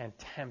and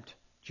tempt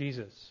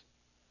Jesus.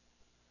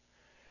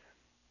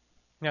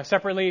 Now,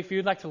 separately, if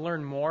you'd like to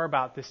learn more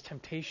about this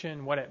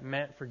temptation, what it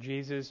meant for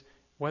Jesus,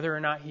 whether or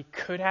not he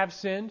could have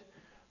sinned,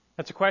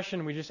 that's a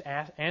question we just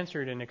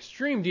answered in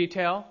extreme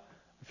detail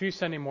a few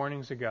Sunday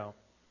mornings ago.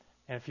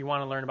 And if you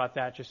want to learn about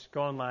that, just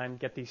go online,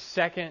 get the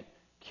second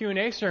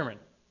Q&A sermon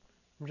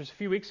from just a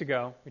few weeks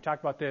ago. We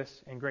talked about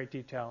this in great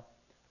detail.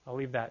 I'll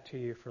leave that to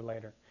you for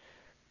later.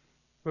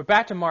 But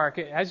back to Mark.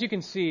 As you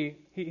can see,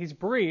 he's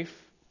brief,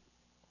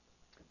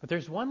 but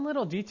there's one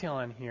little detail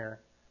in here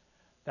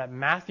that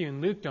Matthew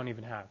and Luke don't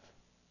even have.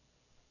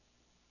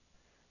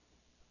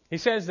 He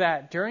says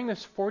that during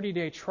this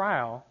 40-day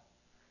trial,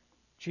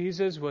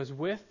 Jesus was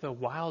with the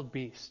wild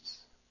beasts.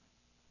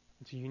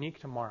 It's unique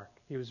to Mark.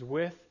 He was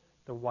with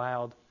the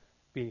wild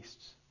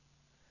beasts.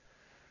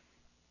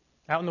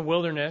 Out in the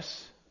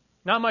wilderness,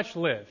 not much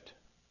lived.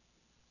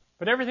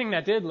 But everything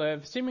that did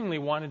live seemingly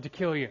wanted to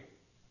kill you.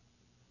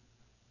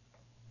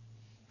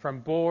 From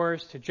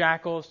boars to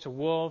jackals to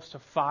wolves to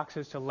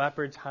foxes to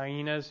leopards,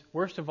 hyenas,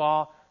 worst of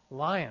all,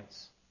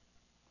 lions.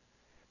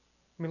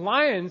 I mean,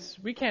 lions,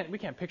 we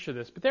can't picture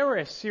this, but they were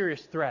a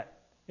serious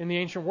threat in the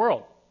ancient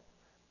world.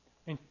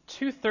 And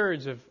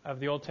 2/3 of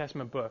the Old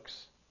Testament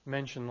books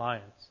mention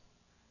lions.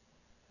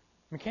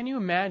 I mean, can you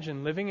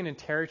imagine living in a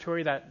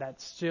territory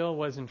that still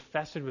was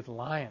infested with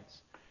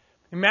lions?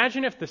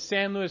 Imagine if the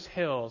San Luis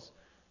Hills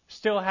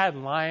still had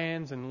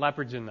lions and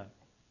leopards in them.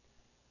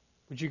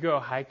 Would you go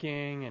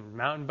hiking and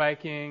mountain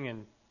biking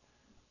and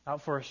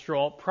out for a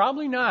stroll?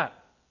 Probably not.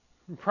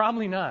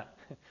 Probably not.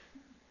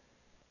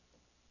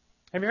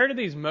 Have you heard of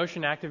these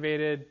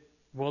motion-activated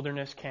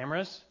wilderness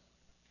cameras?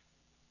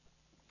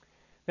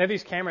 They have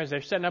these cameras.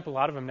 They're setting up a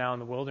lot of them now in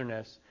the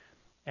wilderness,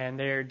 and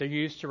they're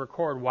used to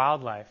record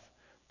wildlife.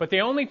 But they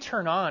only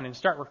turn on and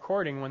start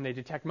recording when they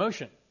detect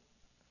motion.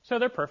 So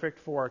they're perfect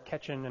for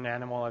catching an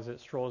animal as it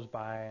strolls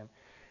by. And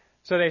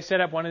so they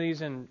set up one of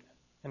these in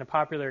a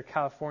popular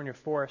California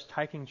forest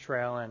hiking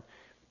trail, and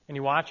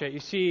you watch it. You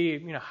see,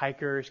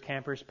 hikers,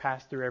 campers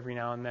pass through every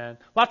now and then.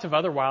 Lots of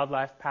other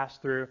wildlife pass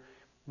through.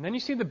 And then you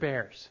see the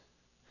bears.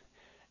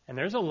 And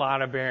there's a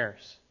lot of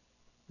bears.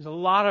 There's a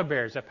lot of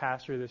bears that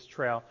pass through this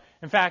trail.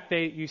 In fact,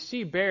 you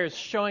see bears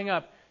showing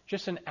up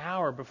just an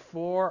hour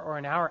before or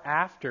an hour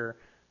after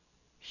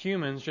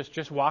humans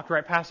just walked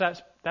right past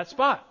that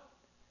spot.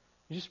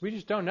 We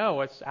just don't know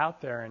what's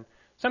out there, and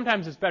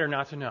sometimes it's better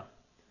not to know.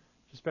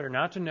 Just better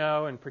not to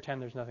know and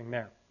pretend there's nothing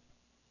there.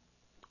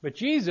 But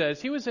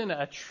Jesus, he was in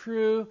a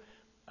true,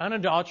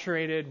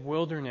 unadulterated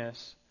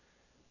wilderness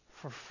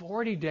for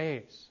 40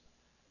 days.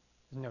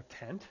 There's no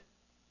tent.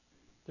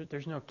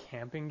 There's no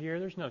camping gear.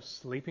 There's no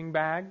sleeping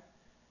bag.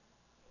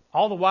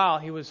 All the while,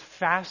 he was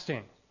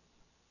fasting.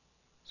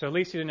 So at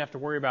least he didn't have to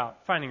worry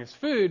about finding his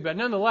food, but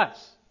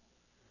nonetheless.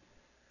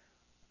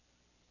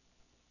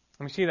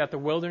 And we see that the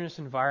wilderness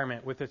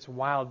environment with its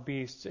wild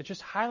beasts, it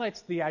just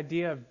highlights the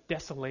idea of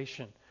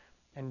desolation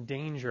and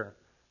danger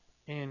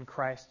in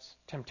Christ's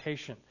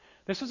temptation.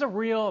 This was a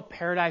real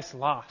paradise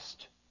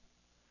lost.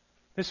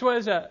 This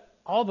was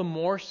all the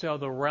more so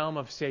the realm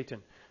of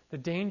Satan. The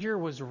danger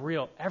was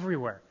real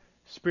everywhere,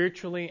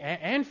 spiritually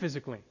and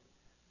physically.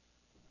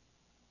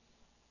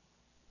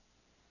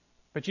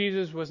 But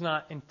Jesus was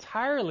not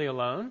entirely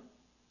alone,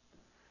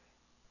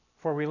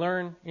 for we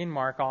learn in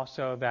Mark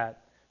also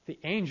that the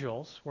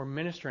angels were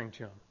ministering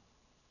to him.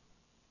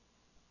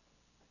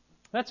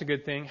 That's a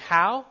good thing.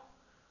 How?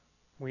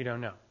 We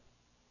don't know.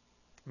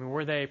 I mean,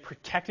 were they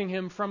protecting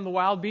him from the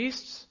wild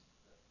beasts?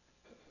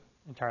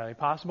 Entirely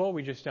possible.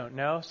 We just don't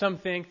know. Some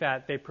think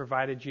that they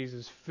provided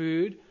Jesus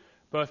food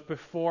both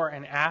before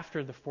and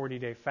after the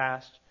 40-day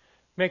fast.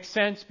 Makes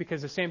sense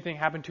because the same thing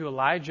happened to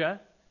Elijah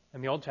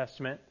in the Old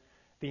Testament.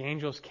 The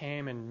angels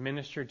came and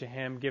ministered to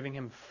him, giving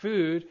him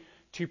food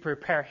to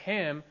prepare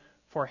him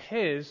for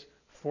his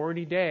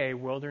 40-day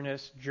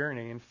wilderness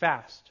journey and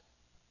fast.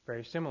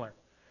 Very similar.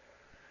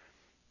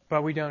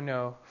 But we don't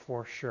know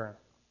for sure.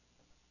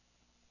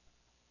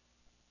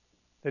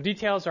 The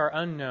details are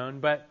unknown,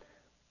 but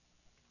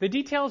the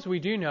details we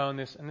do know in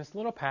this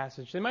little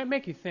passage, they might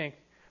make you think,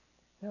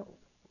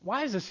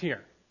 why is this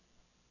here?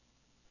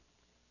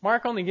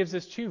 Mark only gives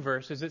us 2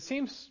 verses. It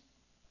seems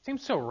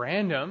so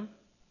random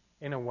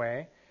in a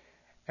way.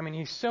 I mean,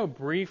 he's so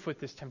brief with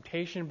this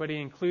temptation, but he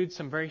includes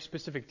some very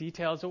specific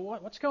details.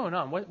 What's going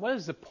on? What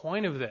is the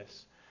point of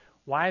this?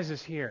 Why is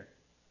this here?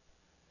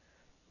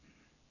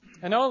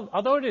 And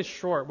although it is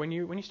short, when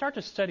you start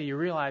to study, you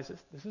realize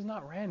this is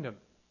not random.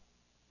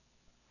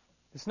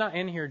 It's not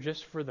in here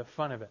just for the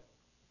fun of it.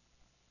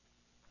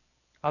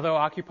 Although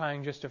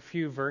occupying just a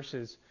few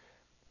verses,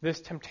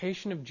 this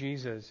temptation of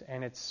Jesus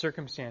and its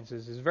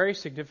circumstances is very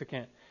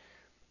significant.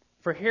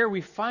 For here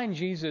we find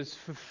Jesus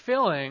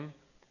fulfilling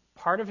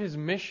part of his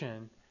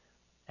mission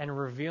and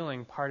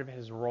revealing part of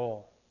his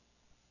role.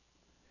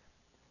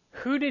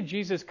 Who did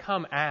Jesus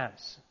come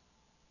as?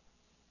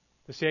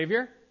 The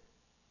Savior?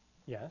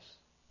 Yes.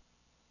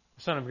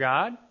 The Son of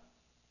God?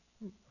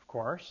 Of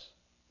course.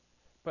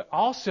 But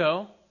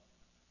also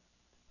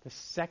the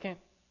second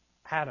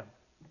Adam.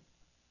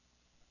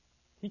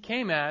 He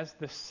came as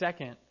the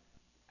second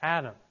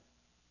Adam.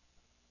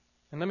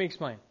 And let me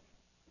explain.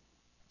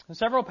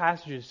 Several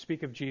passages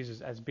speak of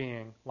Jesus as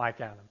being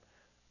like Adam.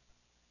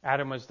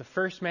 Adam was the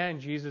first man.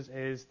 Jesus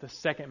is the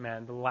second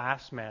man, the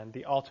last man,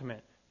 the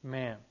ultimate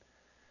man.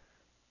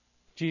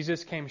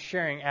 Jesus came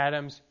sharing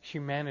Adam's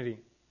humanity.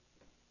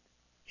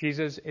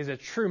 Jesus is a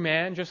true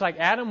man, just like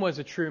Adam was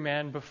a true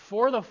man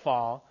before the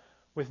fall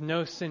with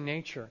no sin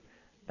nature.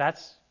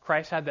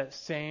 Christ had that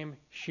same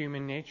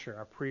human nature,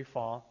 a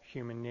pre-fall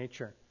human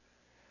nature.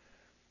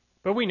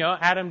 But we know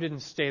Adam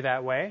didn't stay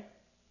that way.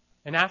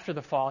 And after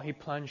the fall, he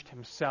plunged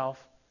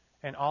himself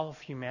and all of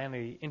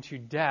humanity into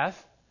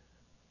death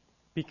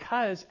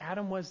because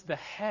Adam was the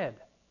head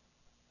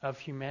of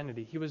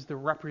humanity. He was the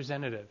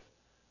representative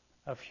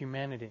of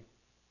humanity.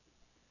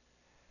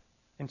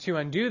 And to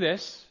undo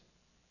this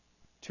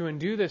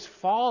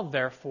fall,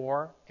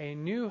 therefore, a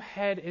new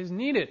head is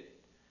needed.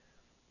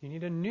 You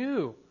need a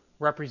new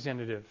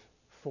representative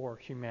for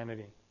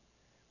humanity.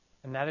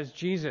 And that is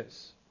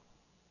Jesus.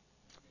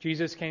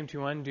 Jesus came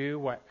to undo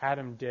what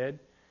Adam did,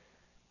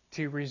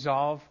 to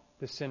resolve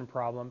the sin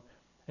problem.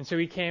 And so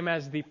he came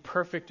as the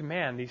perfect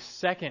man, the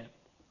second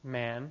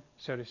man,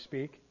 so to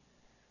speak,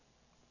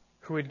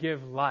 who would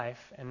give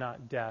life and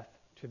not death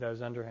to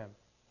those under him.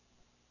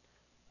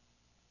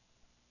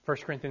 1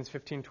 Corinthians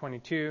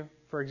 15:22,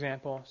 for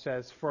example,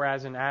 says, "For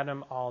as in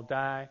Adam all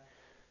die,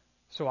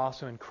 so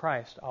also in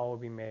Christ all will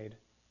be made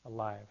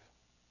alive."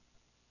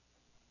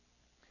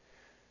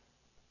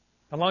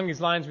 Along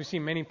these lines, we see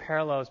many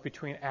parallels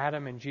between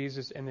Adam and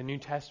Jesus in the New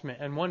Testament.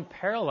 And one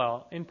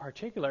parallel in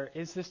particular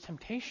is this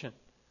temptation.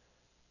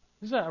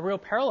 This is a real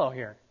parallel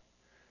here.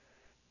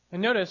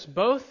 And notice,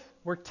 both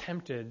were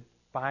tempted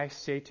by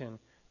Satan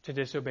to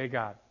disobey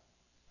God.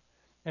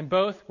 And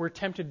both were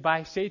tempted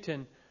by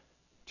Satan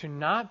to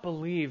not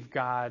believe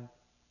God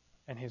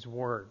and his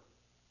word.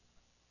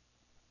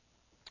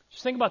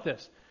 Just think about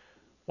this.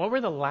 What were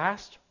the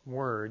last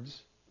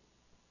words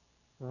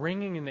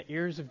ringing in the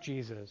ears of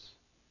Jesus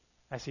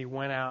as he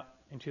went out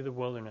into the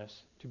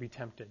wilderness to be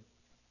tempted?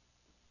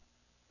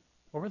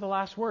 What were the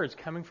last words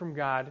coming from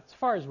God, as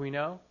far as we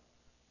know,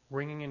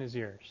 ringing in his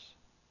ears?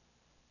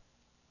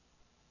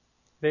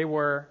 They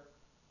were,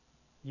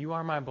 "You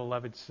are my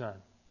beloved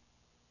Son.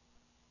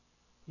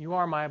 You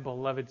are my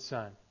beloved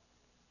Son."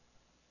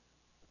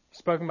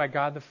 Spoken by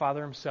God the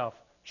Father himself.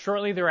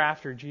 Shortly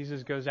thereafter,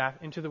 Jesus goes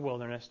out into the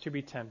wilderness to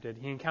be tempted.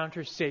 He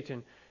encounters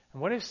Satan.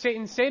 And what does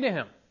Satan say to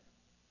him?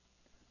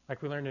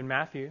 Like we learned in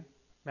Matthew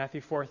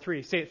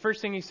 4:3.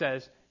 First thing he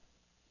says,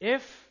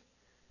 "If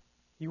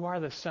you are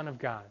the Son of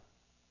God,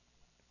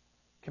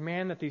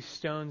 command that these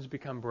stones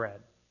become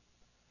bread."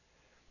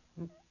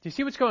 Do you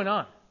see what's going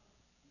on?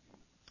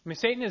 I mean,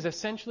 Satan is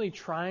essentially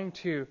trying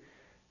to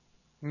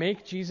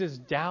make Jesus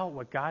doubt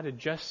what God had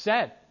just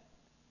said.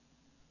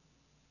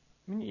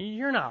 I mean,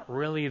 you're not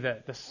really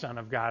the Son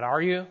of God,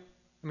 are you?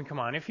 I mean, come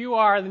on. If you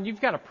are, then you've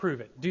got to prove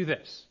it. Do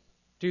this.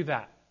 Do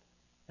that.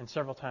 And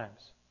several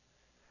times.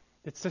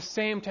 It's the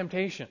same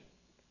temptation.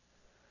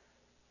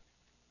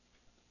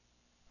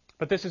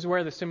 But this is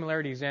where the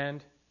similarities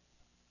end.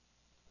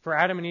 For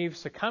Adam and Eve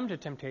succumbed to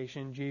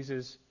temptation,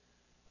 Jesus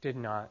did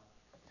not.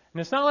 And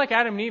it's not like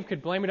Adam and Eve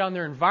could blame it on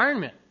their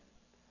environment.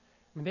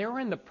 I mean, they were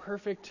in the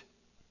perfect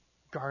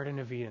Garden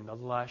of Eden, the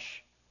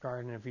lush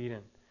Garden of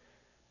Eden.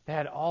 They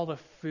had all the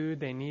food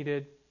they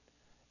needed.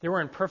 They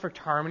were in perfect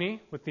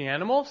harmony with the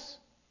animals.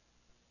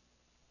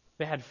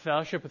 They had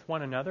fellowship with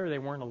one another. They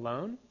weren't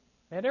alone.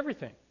 They had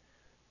everything.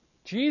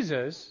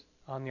 Jesus,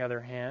 on the other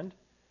hand,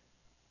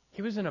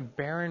 he was in a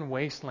barren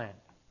wasteland.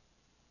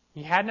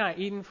 He had not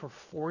eaten for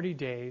 40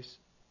 days,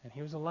 and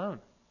he was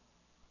alone.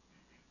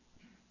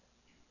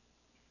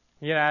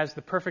 Yet as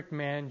the perfect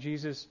man,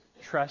 Jesus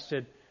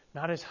trusted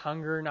not his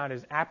hunger, not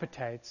his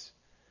appetites.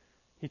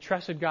 He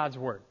trusted God's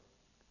word,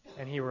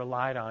 and he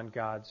relied on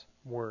God's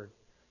word.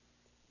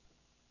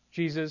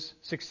 Jesus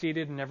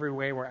succeeded in every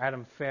way where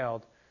Adam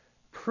failed,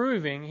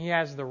 proving he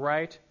has the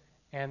right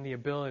and the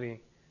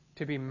ability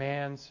to be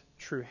man's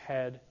true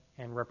head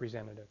and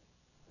representative.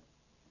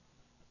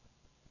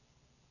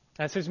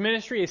 As his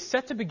ministry is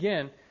set to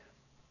begin,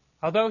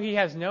 although he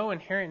has no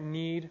inherent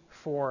need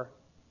for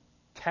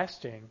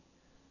testing,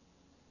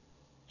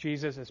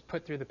 Jesus is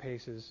put through the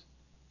paces.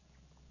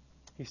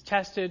 He's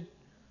tested,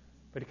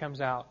 but he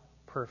comes out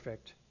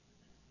perfect.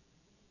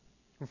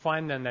 and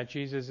find then that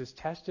Jesus is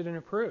tested and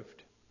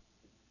approved.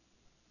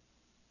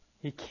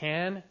 He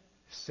can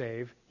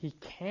save. He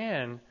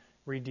can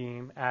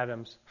redeem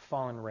Adam's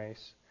fallen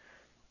race.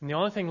 And the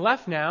only thing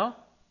left now,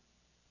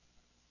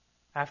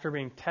 after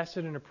being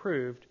tested and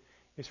approved,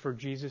 is for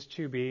Jesus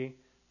to be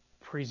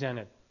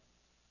presented.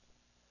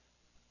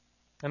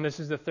 And this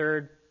is the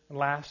third and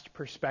last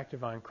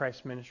perspective on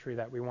Christ's ministry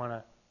that we want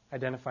to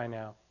identify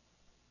now.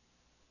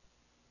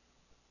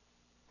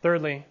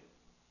 Thirdly,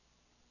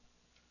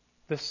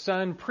 the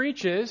Son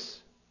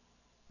preaches,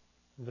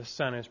 the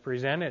Son is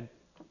presented.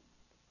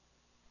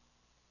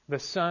 The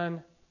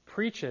Son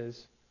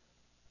preaches,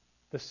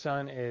 the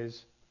Son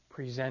is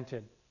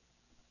presented.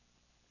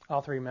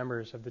 All three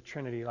members of the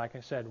Trinity, like I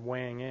said,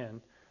 weighing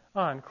in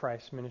on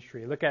Christ's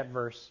ministry. Look at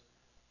verse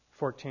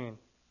 14.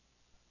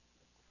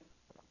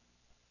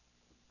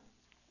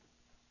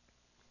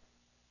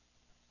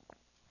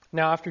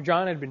 Now, after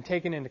John had been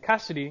taken into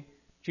custody,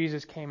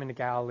 Jesus came into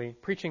Galilee,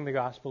 preaching the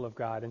gospel of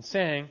God and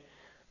saying,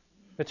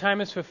 "The time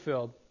is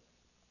fulfilled,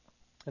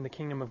 and the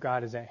kingdom of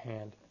God is at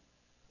hand.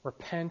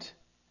 Repent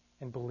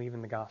and believe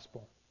in the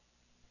gospel."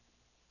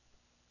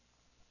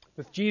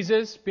 With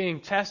Jesus being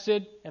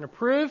tested and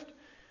approved,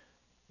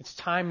 it's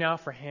time now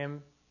for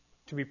him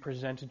to be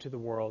presented to the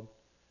world.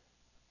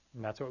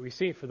 And that's what we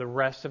see for the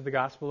rest of the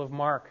Gospel of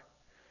Mark.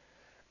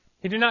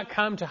 He did not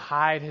come to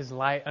hide his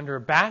light under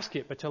a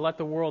basket, but to let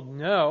the world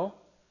know,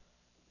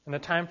 and the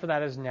time for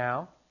that is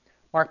now.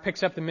 Mark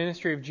picks up the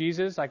ministry of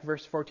Jesus, like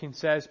verse 14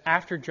 says,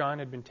 after John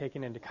had been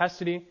taken into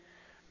custody.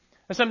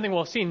 That's something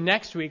we'll see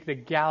next week, the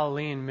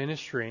Galilean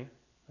ministry.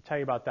 I'll tell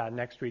you about that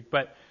next week.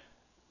 But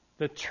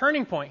the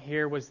turning point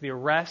here was the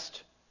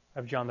arrest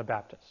of John the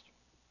Baptist.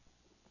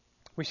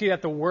 We see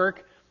that the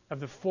work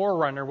of the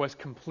forerunner was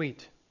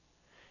complete.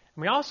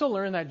 And we also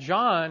learn that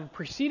John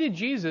preceded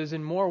Jesus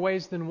in more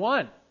ways than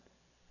one.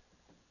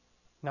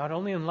 Not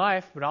only in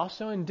life, but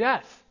also in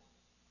death.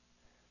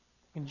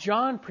 And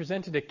John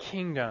presented a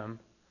kingdom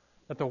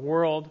that the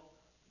world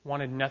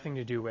wanted nothing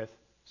to do with,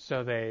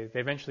 so they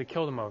eventually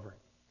killed him over it.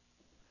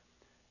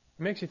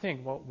 It makes you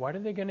think, well, what are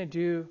they going to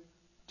do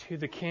to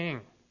the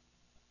king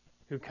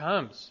who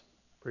comes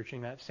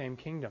preaching that same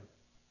kingdom?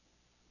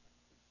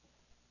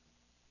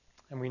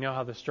 And we know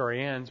how the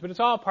story ends, but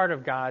it's all part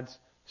of God's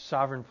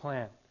sovereign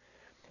plan.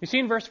 You see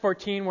in verse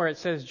 14 where it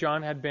says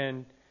John had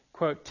been,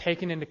 quote,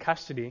 taken into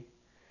custody.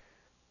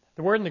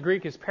 The word in the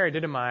Greek is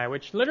paradidomai,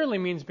 which literally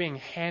means being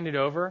handed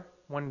over,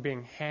 one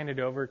being handed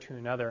over to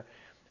another.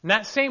 And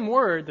that same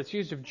word that's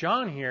used of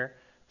John here,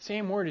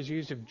 same word is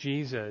used of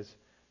Jesus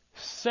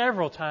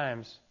several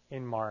times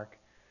in Mark.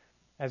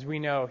 As we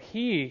know,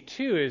 he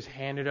too is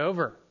handed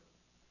over.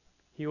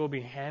 He will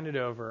be handed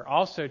over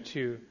also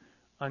to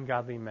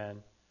ungodly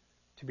men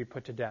to be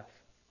put to death.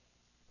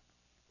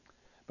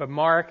 But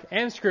Mark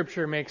and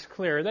Scripture makes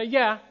clear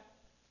that,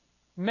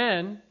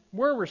 men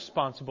were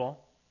responsible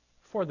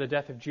for the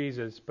death of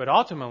Jesus, but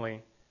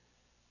ultimately,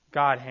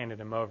 God handed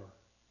him over.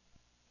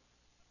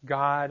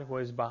 God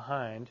was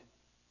behind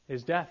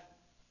his death.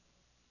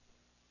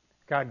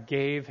 God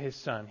gave his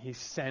Son. He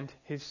sent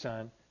his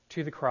Son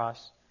to the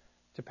cross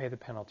to pay the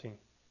penalty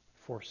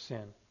for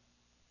sin.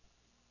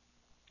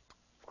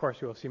 Of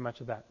course, we will see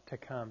much of that to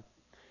come.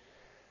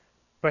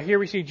 But here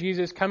we see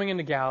Jesus coming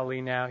into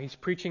Galilee now. He's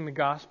preaching the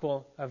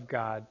gospel of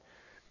God.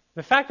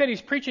 The fact that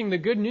he's preaching the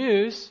good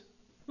news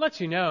lets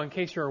you know, in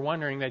case you were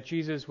wondering, that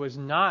Jesus was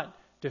not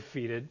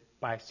defeated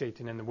by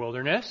Satan in the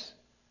wilderness.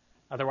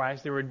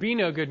 Otherwise, there would be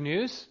no good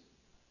news.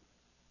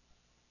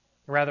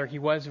 Rather, he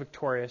was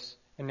victorious,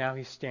 and now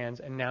he stands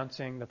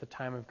announcing that the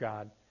time of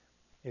God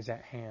is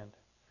at hand.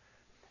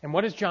 And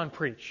what does John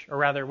preach? Or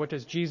rather, what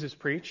does Jesus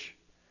preach?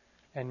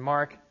 And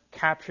Mark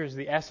captures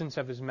the essence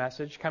of his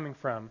message coming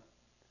from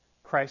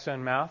Christ's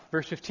own mouth.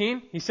 Verse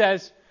 15, he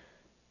says,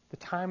 "The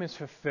time is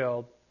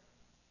fulfilled,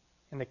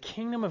 and the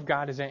kingdom of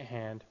God is at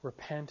hand.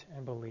 Repent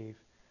and believe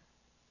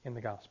in the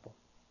gospel."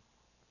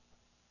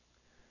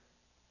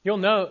 You'll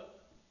note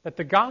that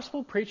the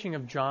gospel preaching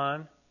of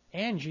John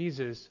and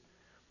Jesus,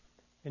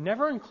 it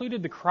never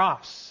included the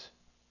cross.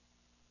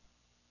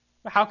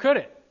 How could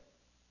it?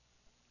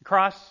 The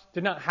cross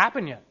did not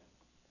happen yet.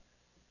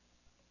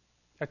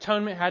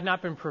 Atonement had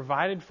not been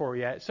provided for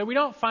yet. So we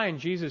don't find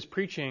Jesus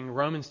preaching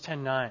Romans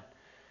 10:9,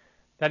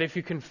 that if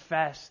you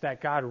confess that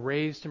God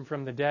raised him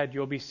from the dead,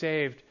 you'll be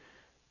saved.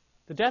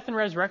 The death and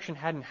resurrection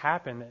hadn't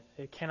happened.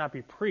 It cannot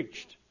be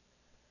preached.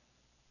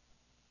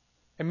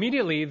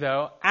 Immediately,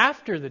 though,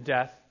 after the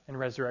death and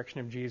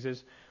resurrection of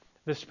Jesus,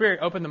 the Spirit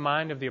opened the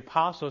mind of the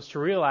apostles to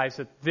realize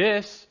that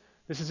this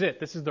is it.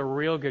 This is the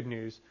real good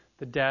news,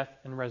 the death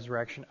and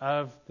resurrection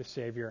of the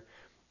Savior.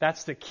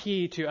 That's the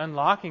key to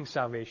unlocking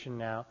salvation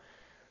now.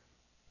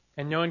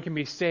 And no one can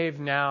be saved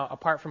now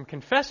apart from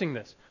confessing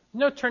this.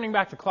 No turning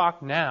back the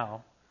clock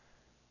now.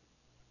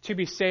 To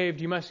be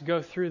saved, you must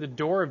go through the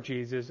door of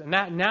Jesus, and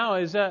that now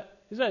is a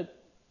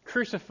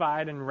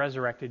crucified and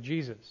resurrected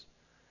Jesus.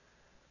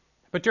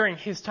 But during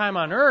his time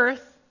on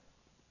earth,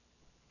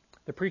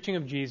 the preaching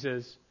of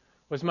Jesus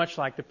was much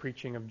like the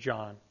preaching of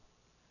John.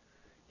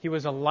 He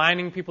was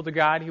aligning people to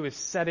God. He was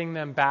setting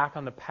them back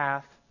on the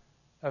path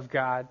of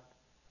God.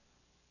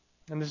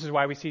 And this is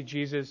why we see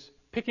Jesus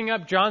picking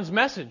up John's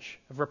message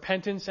of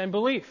repentance and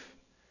belief.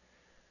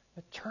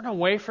 Turn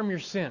away from your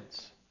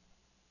sins.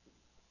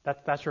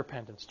 That's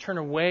repentance. Turn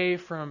away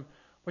from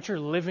what you're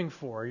living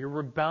for, your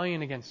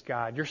rebellion against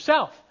God,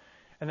 yourself,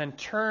 and then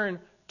turn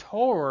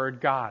toward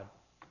God.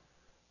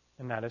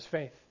 And that is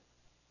faith.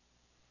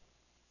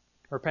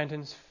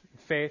 Repentance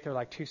and faith are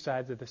like two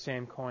sides of the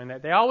same coin.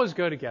 They always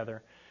go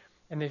together,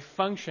 and they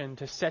function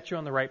to set you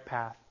on the right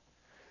path.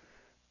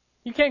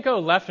 You can't go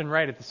left and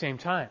right at the same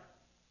time,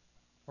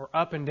 or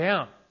up and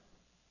down.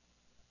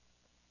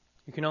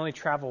 You can only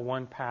travel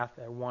one path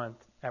at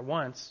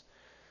once.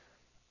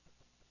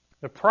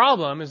 The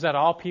problem is that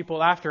all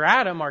people after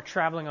Adam are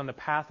traveling on the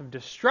path of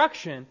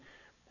destruction,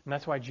 and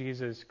that's why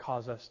Jesus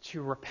calls us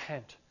to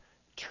repent.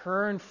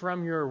 Turn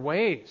from your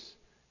ways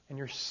and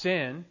your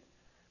sin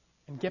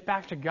and get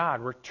back to God.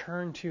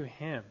 Return to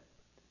Him.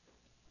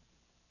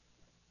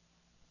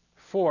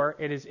 For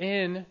it is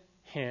in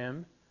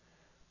Him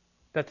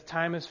that the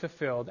time is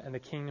fulfilled and the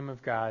kingdom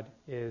of God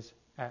is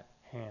at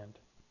hand.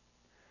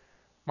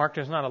 Mark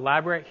does not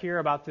elaborate here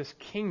about this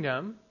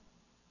kingdom.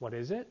 What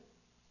is it?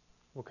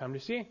 We'll come to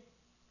see.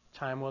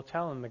 Time will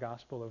tell in the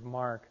Gospel of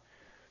Mark.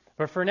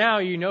 But for now,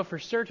 you know for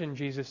certain,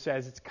 Jesus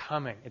says it's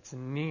coming. It's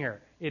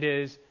near. It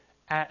is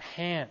at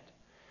hand.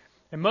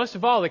 And most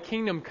of all, the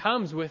kingdom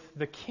comes with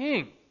the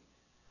king.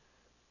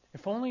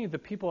 If only the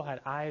people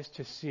had eyes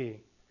to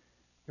see,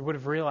 they would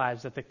have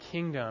realized that the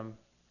kingdom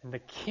and the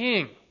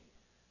king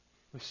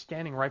was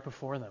standing right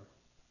before them.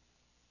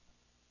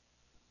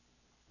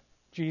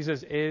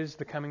 Jesus is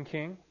the coming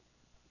king.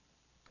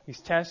 He's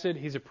tested,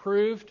 he's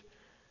approved,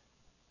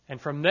 and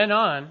from then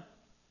on,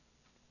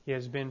 he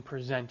has been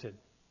presented.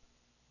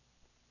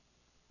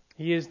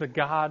 He is the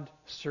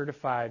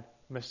God-certified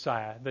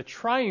Messiah, the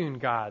triune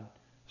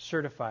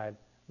God-certified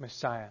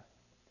Messiah.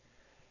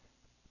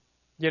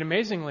 Yet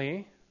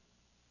amazingly,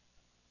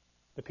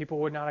 the people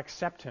would not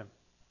accept him.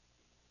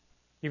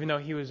 Even though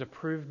he was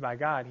approved by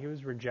God, he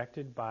was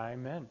rejected by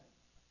men,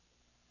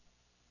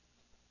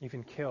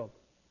 even killed.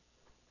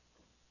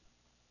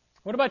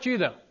 What about you,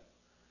 though?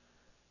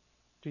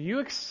 Do you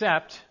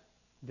accept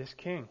this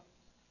king?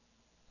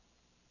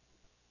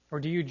 Or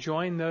do you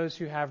join those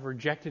who have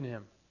rejected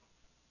him?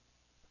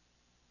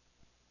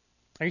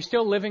 Are you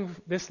still living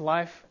this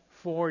life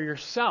for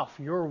yourself,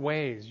 your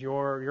ways,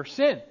 your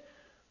sin?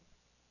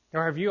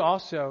 Or have you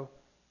also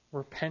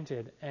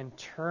repented and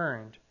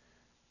turned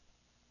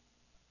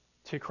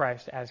to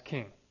Christ as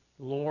King,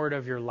 Lord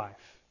of your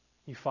life?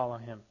 You follow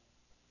him.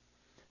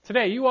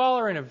 Today, you all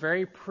are in a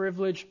very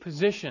privileged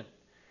position.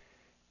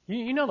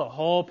 You know the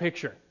whole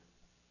picture.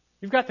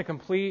 You've got the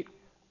complete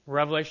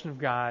revelation of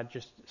God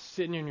just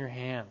sitting in your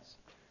hands.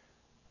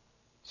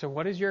 So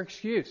what is your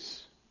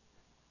excuse?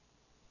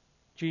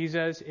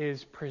 Jesus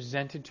is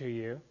presented to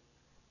you.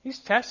 He's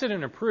tested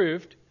and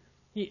approved.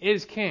 He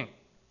is king.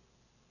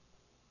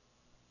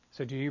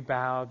 So do you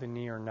bow the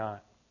knee or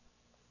not?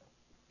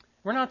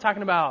 We're not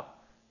talking about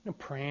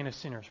praying a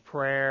sinner's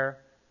prayer,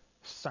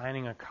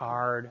 signing a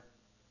card,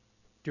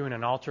 doing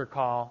an altar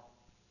call.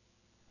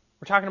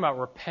 We're talking about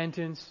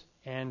repentance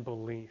and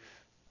belief.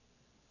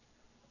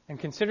 And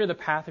consider the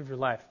path of your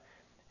life.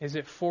 Is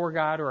it for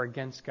God or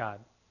against God?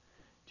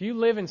 Do you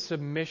live in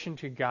submission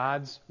to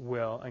God's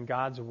will and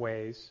God's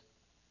ways,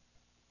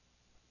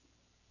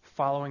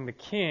 following the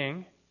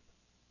King?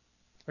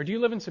 Or do you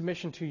live in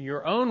submission to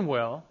your own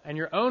will and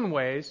your own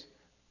ways,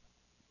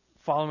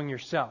 following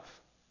yourself?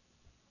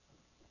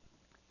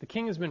 The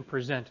King has been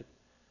presented.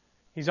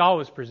 He's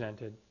always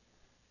presented.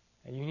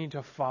 And you need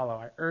to follow.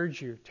 I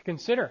urge you to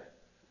consider.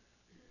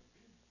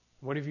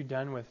 What have you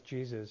done with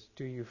Jesus?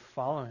 Do you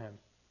follow him?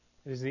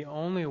 It is the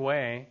only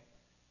way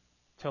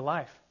to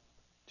life,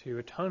 to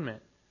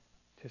atonement,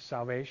 to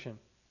salvation.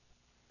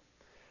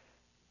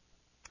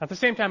 At the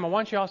same time, I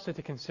want you also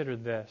to consider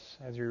this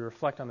as you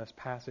reflect on this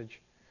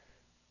passage.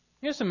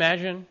 You just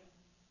imagine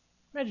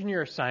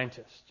you're a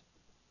scientist.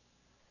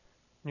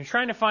 And you're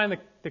trying to find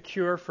the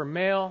cure for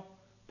male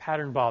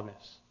pattern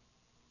baldness.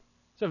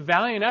 It's a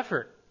valiant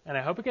effort, and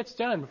I hope it gets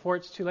done before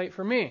it's too late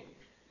for me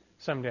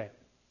someday.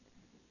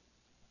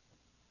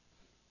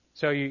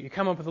 So you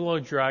come up with a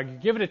little drug, you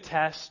give it a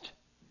test,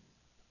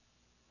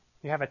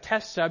 you have a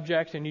test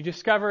subject, and you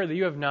discover that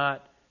you have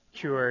not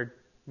cured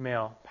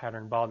male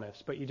pattern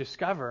baldness, but you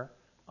discover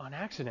on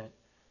accident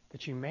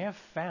that you may have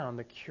found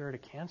the cure to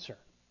cancer.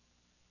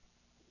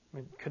 I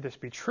mean, could this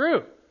be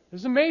true?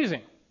 This is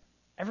amazing.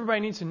 Everybody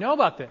needs to know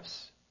about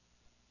this.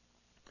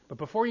 But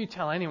before you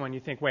tell anyone, you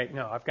think, wait,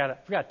 no, I've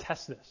got to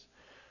test this.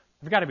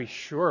 I've got to be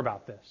sure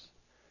about this.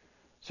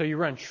 So you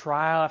run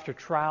trial after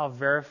trial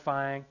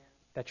verifying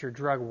that your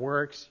drug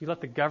works. You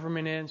let the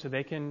government in so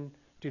they can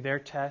do their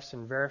tests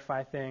and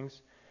verify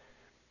things.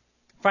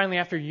 Finally,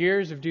 after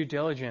years of due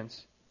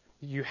diligence,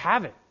 you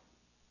have it.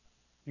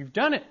 You've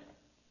done it.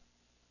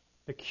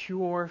 The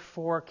cure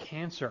for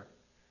cancer.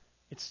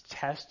 It's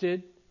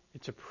tested.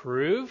 It's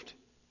approved.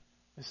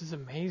 This is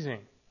amazing.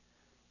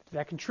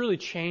 That can truly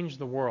change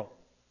the world.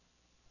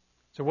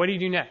 So what do you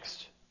do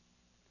next?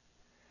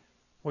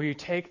 Well, you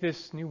take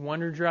this new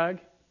wonder drug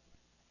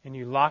and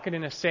you lock it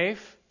in a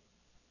safe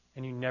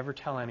and you never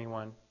tell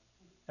anyone,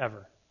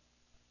 ever.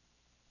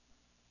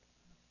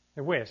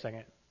 Now, wait a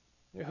second.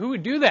 Who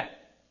would do that?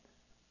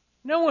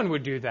 No one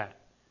would do that.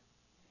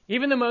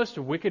 Even the most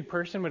wicked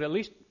person would at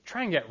least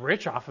try and get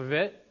rich off of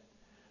it,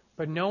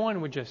 but no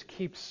one would just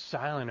keep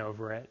silent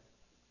over it.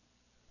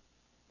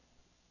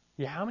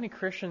 Yeah, how many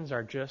Christians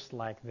are just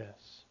like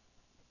this?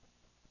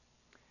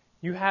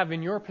 You have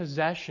in your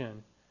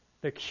possession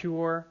the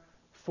cure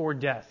for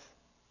death,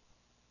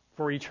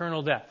 for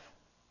eternal death.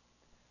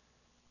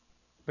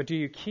 But do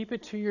you keep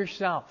it to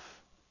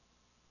yourself?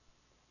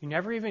 You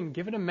never even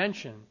give it a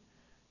mention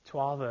to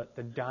all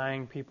the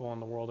dying people in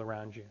the world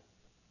around you.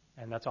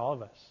 And that's all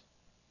of us.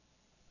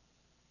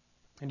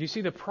 And do you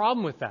see the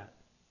problem with that?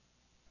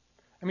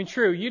 I mean,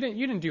 true, you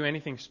didn't do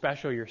anything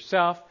special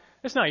yourself.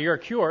 It's not your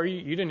cure.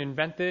 You didn't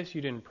invent this.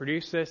 You didn't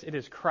produce this. It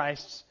is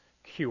Christ's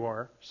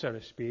cure, so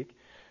to speak.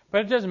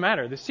 But it doesn't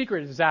matter. The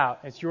secret is out.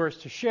 It's yours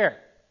to share.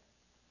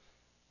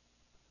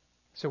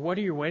 So what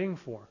are you waiting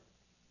for?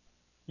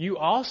 You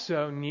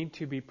also need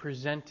to be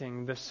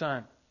presenting the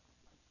Son.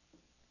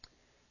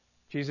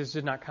 Jesus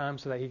did not come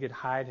so that he could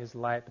hide his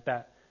light, but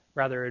that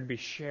rather it would be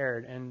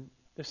shared. And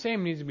the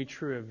same needs to be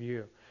true of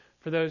you.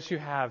 For those who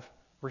have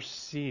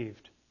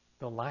received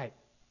the light,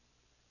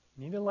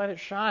 you need to let it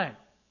shine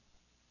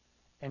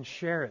and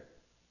share it.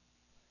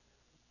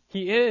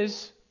 He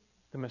is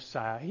the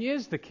Messiah. He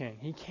is the King.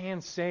 He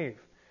can save.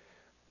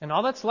 And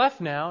all that's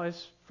left now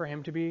is for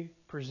him to be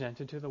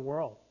presented to the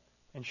world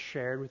and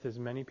shared with as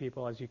many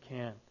people as you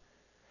can.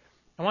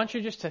 I want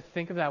you just to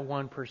think of that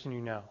one person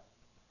you know.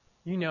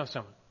 You know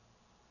someone.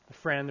 The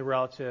friend, the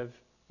relative,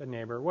 the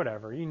neighbor,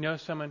 whatever. You know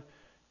someone,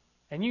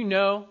 and you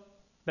know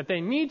that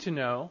they need to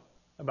know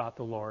about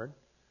the Lord,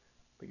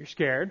 but you're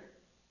scared.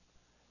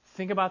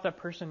 Think about that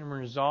person and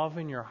resolve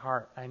in your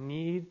heart, I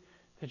need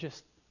to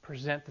just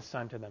present the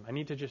Son to them. I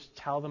need to just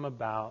tell them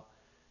about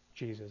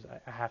Jesus.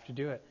 I have to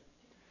do it.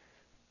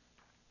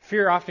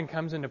 Fear often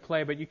comes into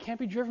play, but you can't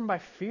be driven by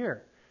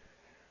fear.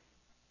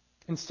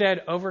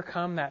 Instead,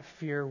 overcome that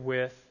fear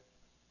with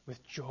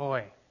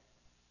joy.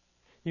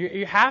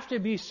 You have to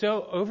be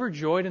so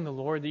overjoyed in the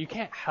Lord that you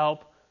can't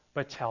help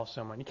but tell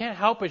someone. You can't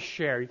help but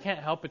share. You can't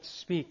help but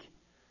speak.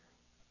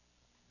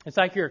 It's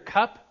like you're a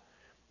cup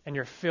and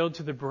you're filled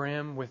to the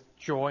brim with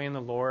joy in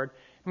the Lord.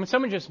 And when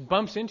someone just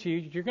bumps into you,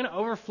 you're going to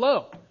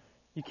overflow.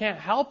 You can't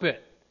help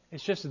it.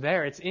 It's just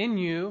there. It's in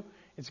you.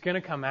 It's going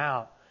to come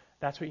out.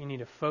 That's what you need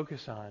to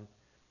focus on.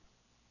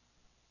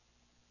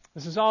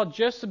 This is all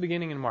just the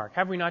beginning in Mark.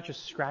 Have we not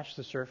just scratched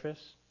the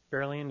surface,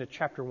 barely into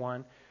chapter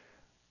 1?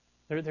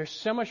 There's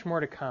so much more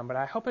to come, but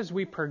I hope as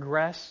we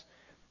progress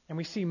and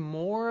we see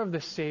more of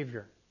the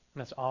Savior,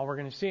 and that's all we're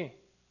going to see,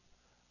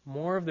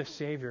 more of the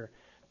Savior,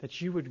 that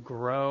you would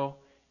grow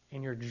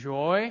in your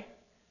joy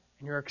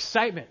and your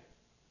excitement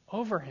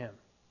over him.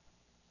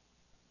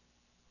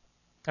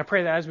 I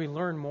pray that as we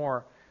learn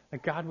more,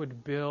 that God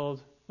would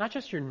build not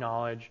just your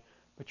knowledge,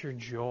 but your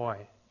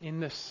joy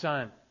in the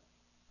Son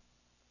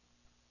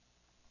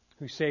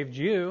who saved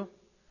you,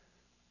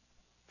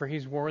 for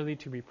he's worthy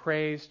to be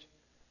praised.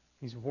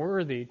 He's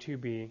worthy to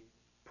be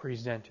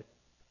presented.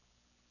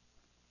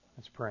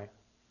 Let's pray.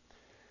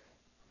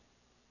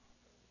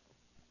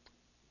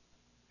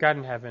 God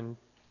in heaven,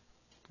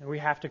 we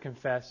have to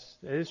confess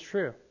it is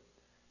true.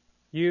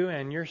 You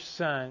and your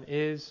Son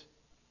is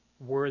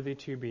worthy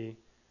to be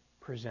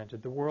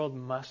presented. The world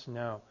must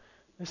know.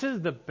 This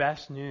is the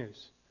best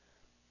news.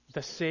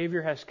 The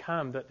Savior has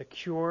come, that the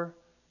cure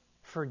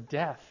for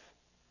death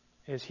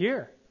is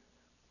here.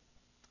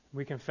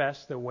 We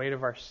confess the weight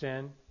of our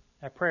sin.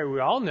 I pray we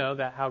all know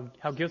that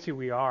how guilty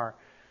we are.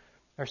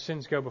 Our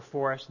sins go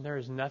before us, and there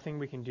is nothing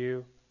we can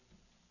do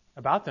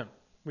about them.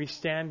 We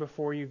stand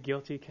before you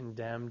guilty,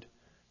 condemned,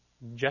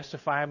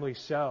 justifiably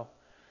so.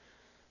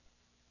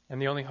 And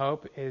the only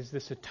hope is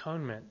this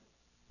atonement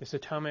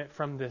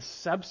from this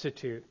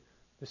substitute,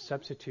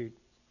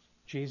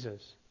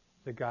 Jesus,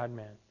 the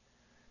God-man.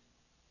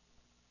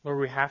 Lord,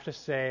 we have to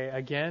say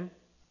again,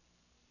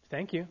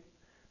 thank you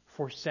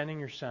for sending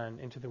your Son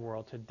into the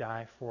world to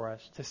die for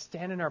us, to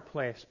stand in our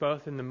place,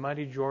 both in the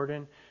muddy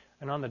Jordan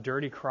and on the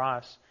dirty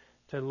cross,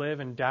 to live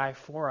and die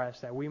for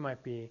us that we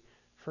might be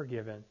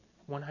forgiven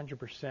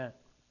 100%.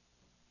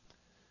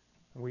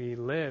 We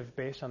live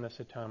based on this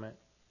atonement.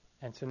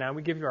 And so now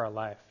we give you our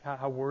life.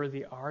 How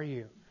worthy are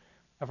you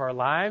of our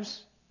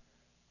lives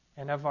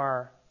and of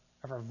our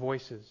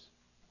voices?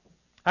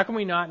 How can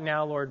we not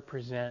now, Lord,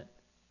 present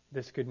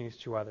this good news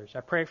to others?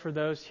 I pray for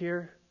those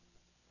here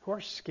who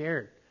are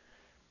scared.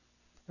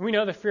 And we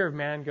know the fear of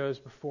man goes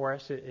before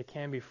us. It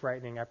can be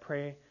frightening. I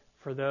pray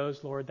for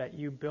those, Lord, that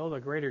you build a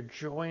greater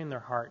joy in their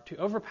heart to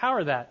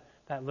overpower that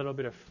little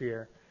bit of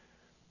fear.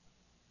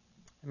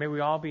 And may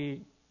we all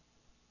be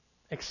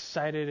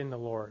excited in the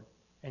Lord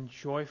and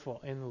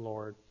joyful in the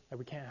Lord, that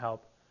we can't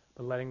help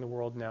but letting the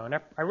world know. And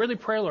I really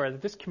pray, Lord,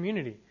 that this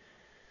community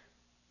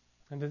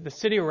and the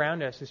city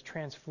around us is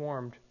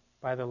transformed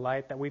by the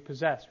light that we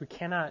possess. We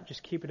cannot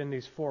just keep it in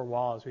these four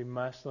walls. We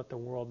must let the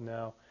world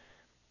know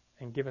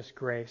and give us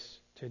grace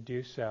to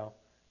do so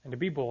and to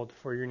be bold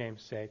for your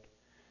name's sake.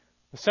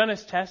 The Son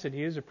is tested.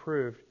 He is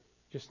approved.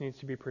 Just needs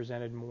to be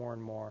presented more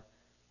and more.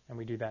 And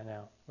we do that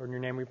now. Lord, in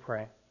your name we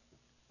pray.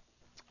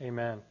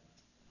 Amen.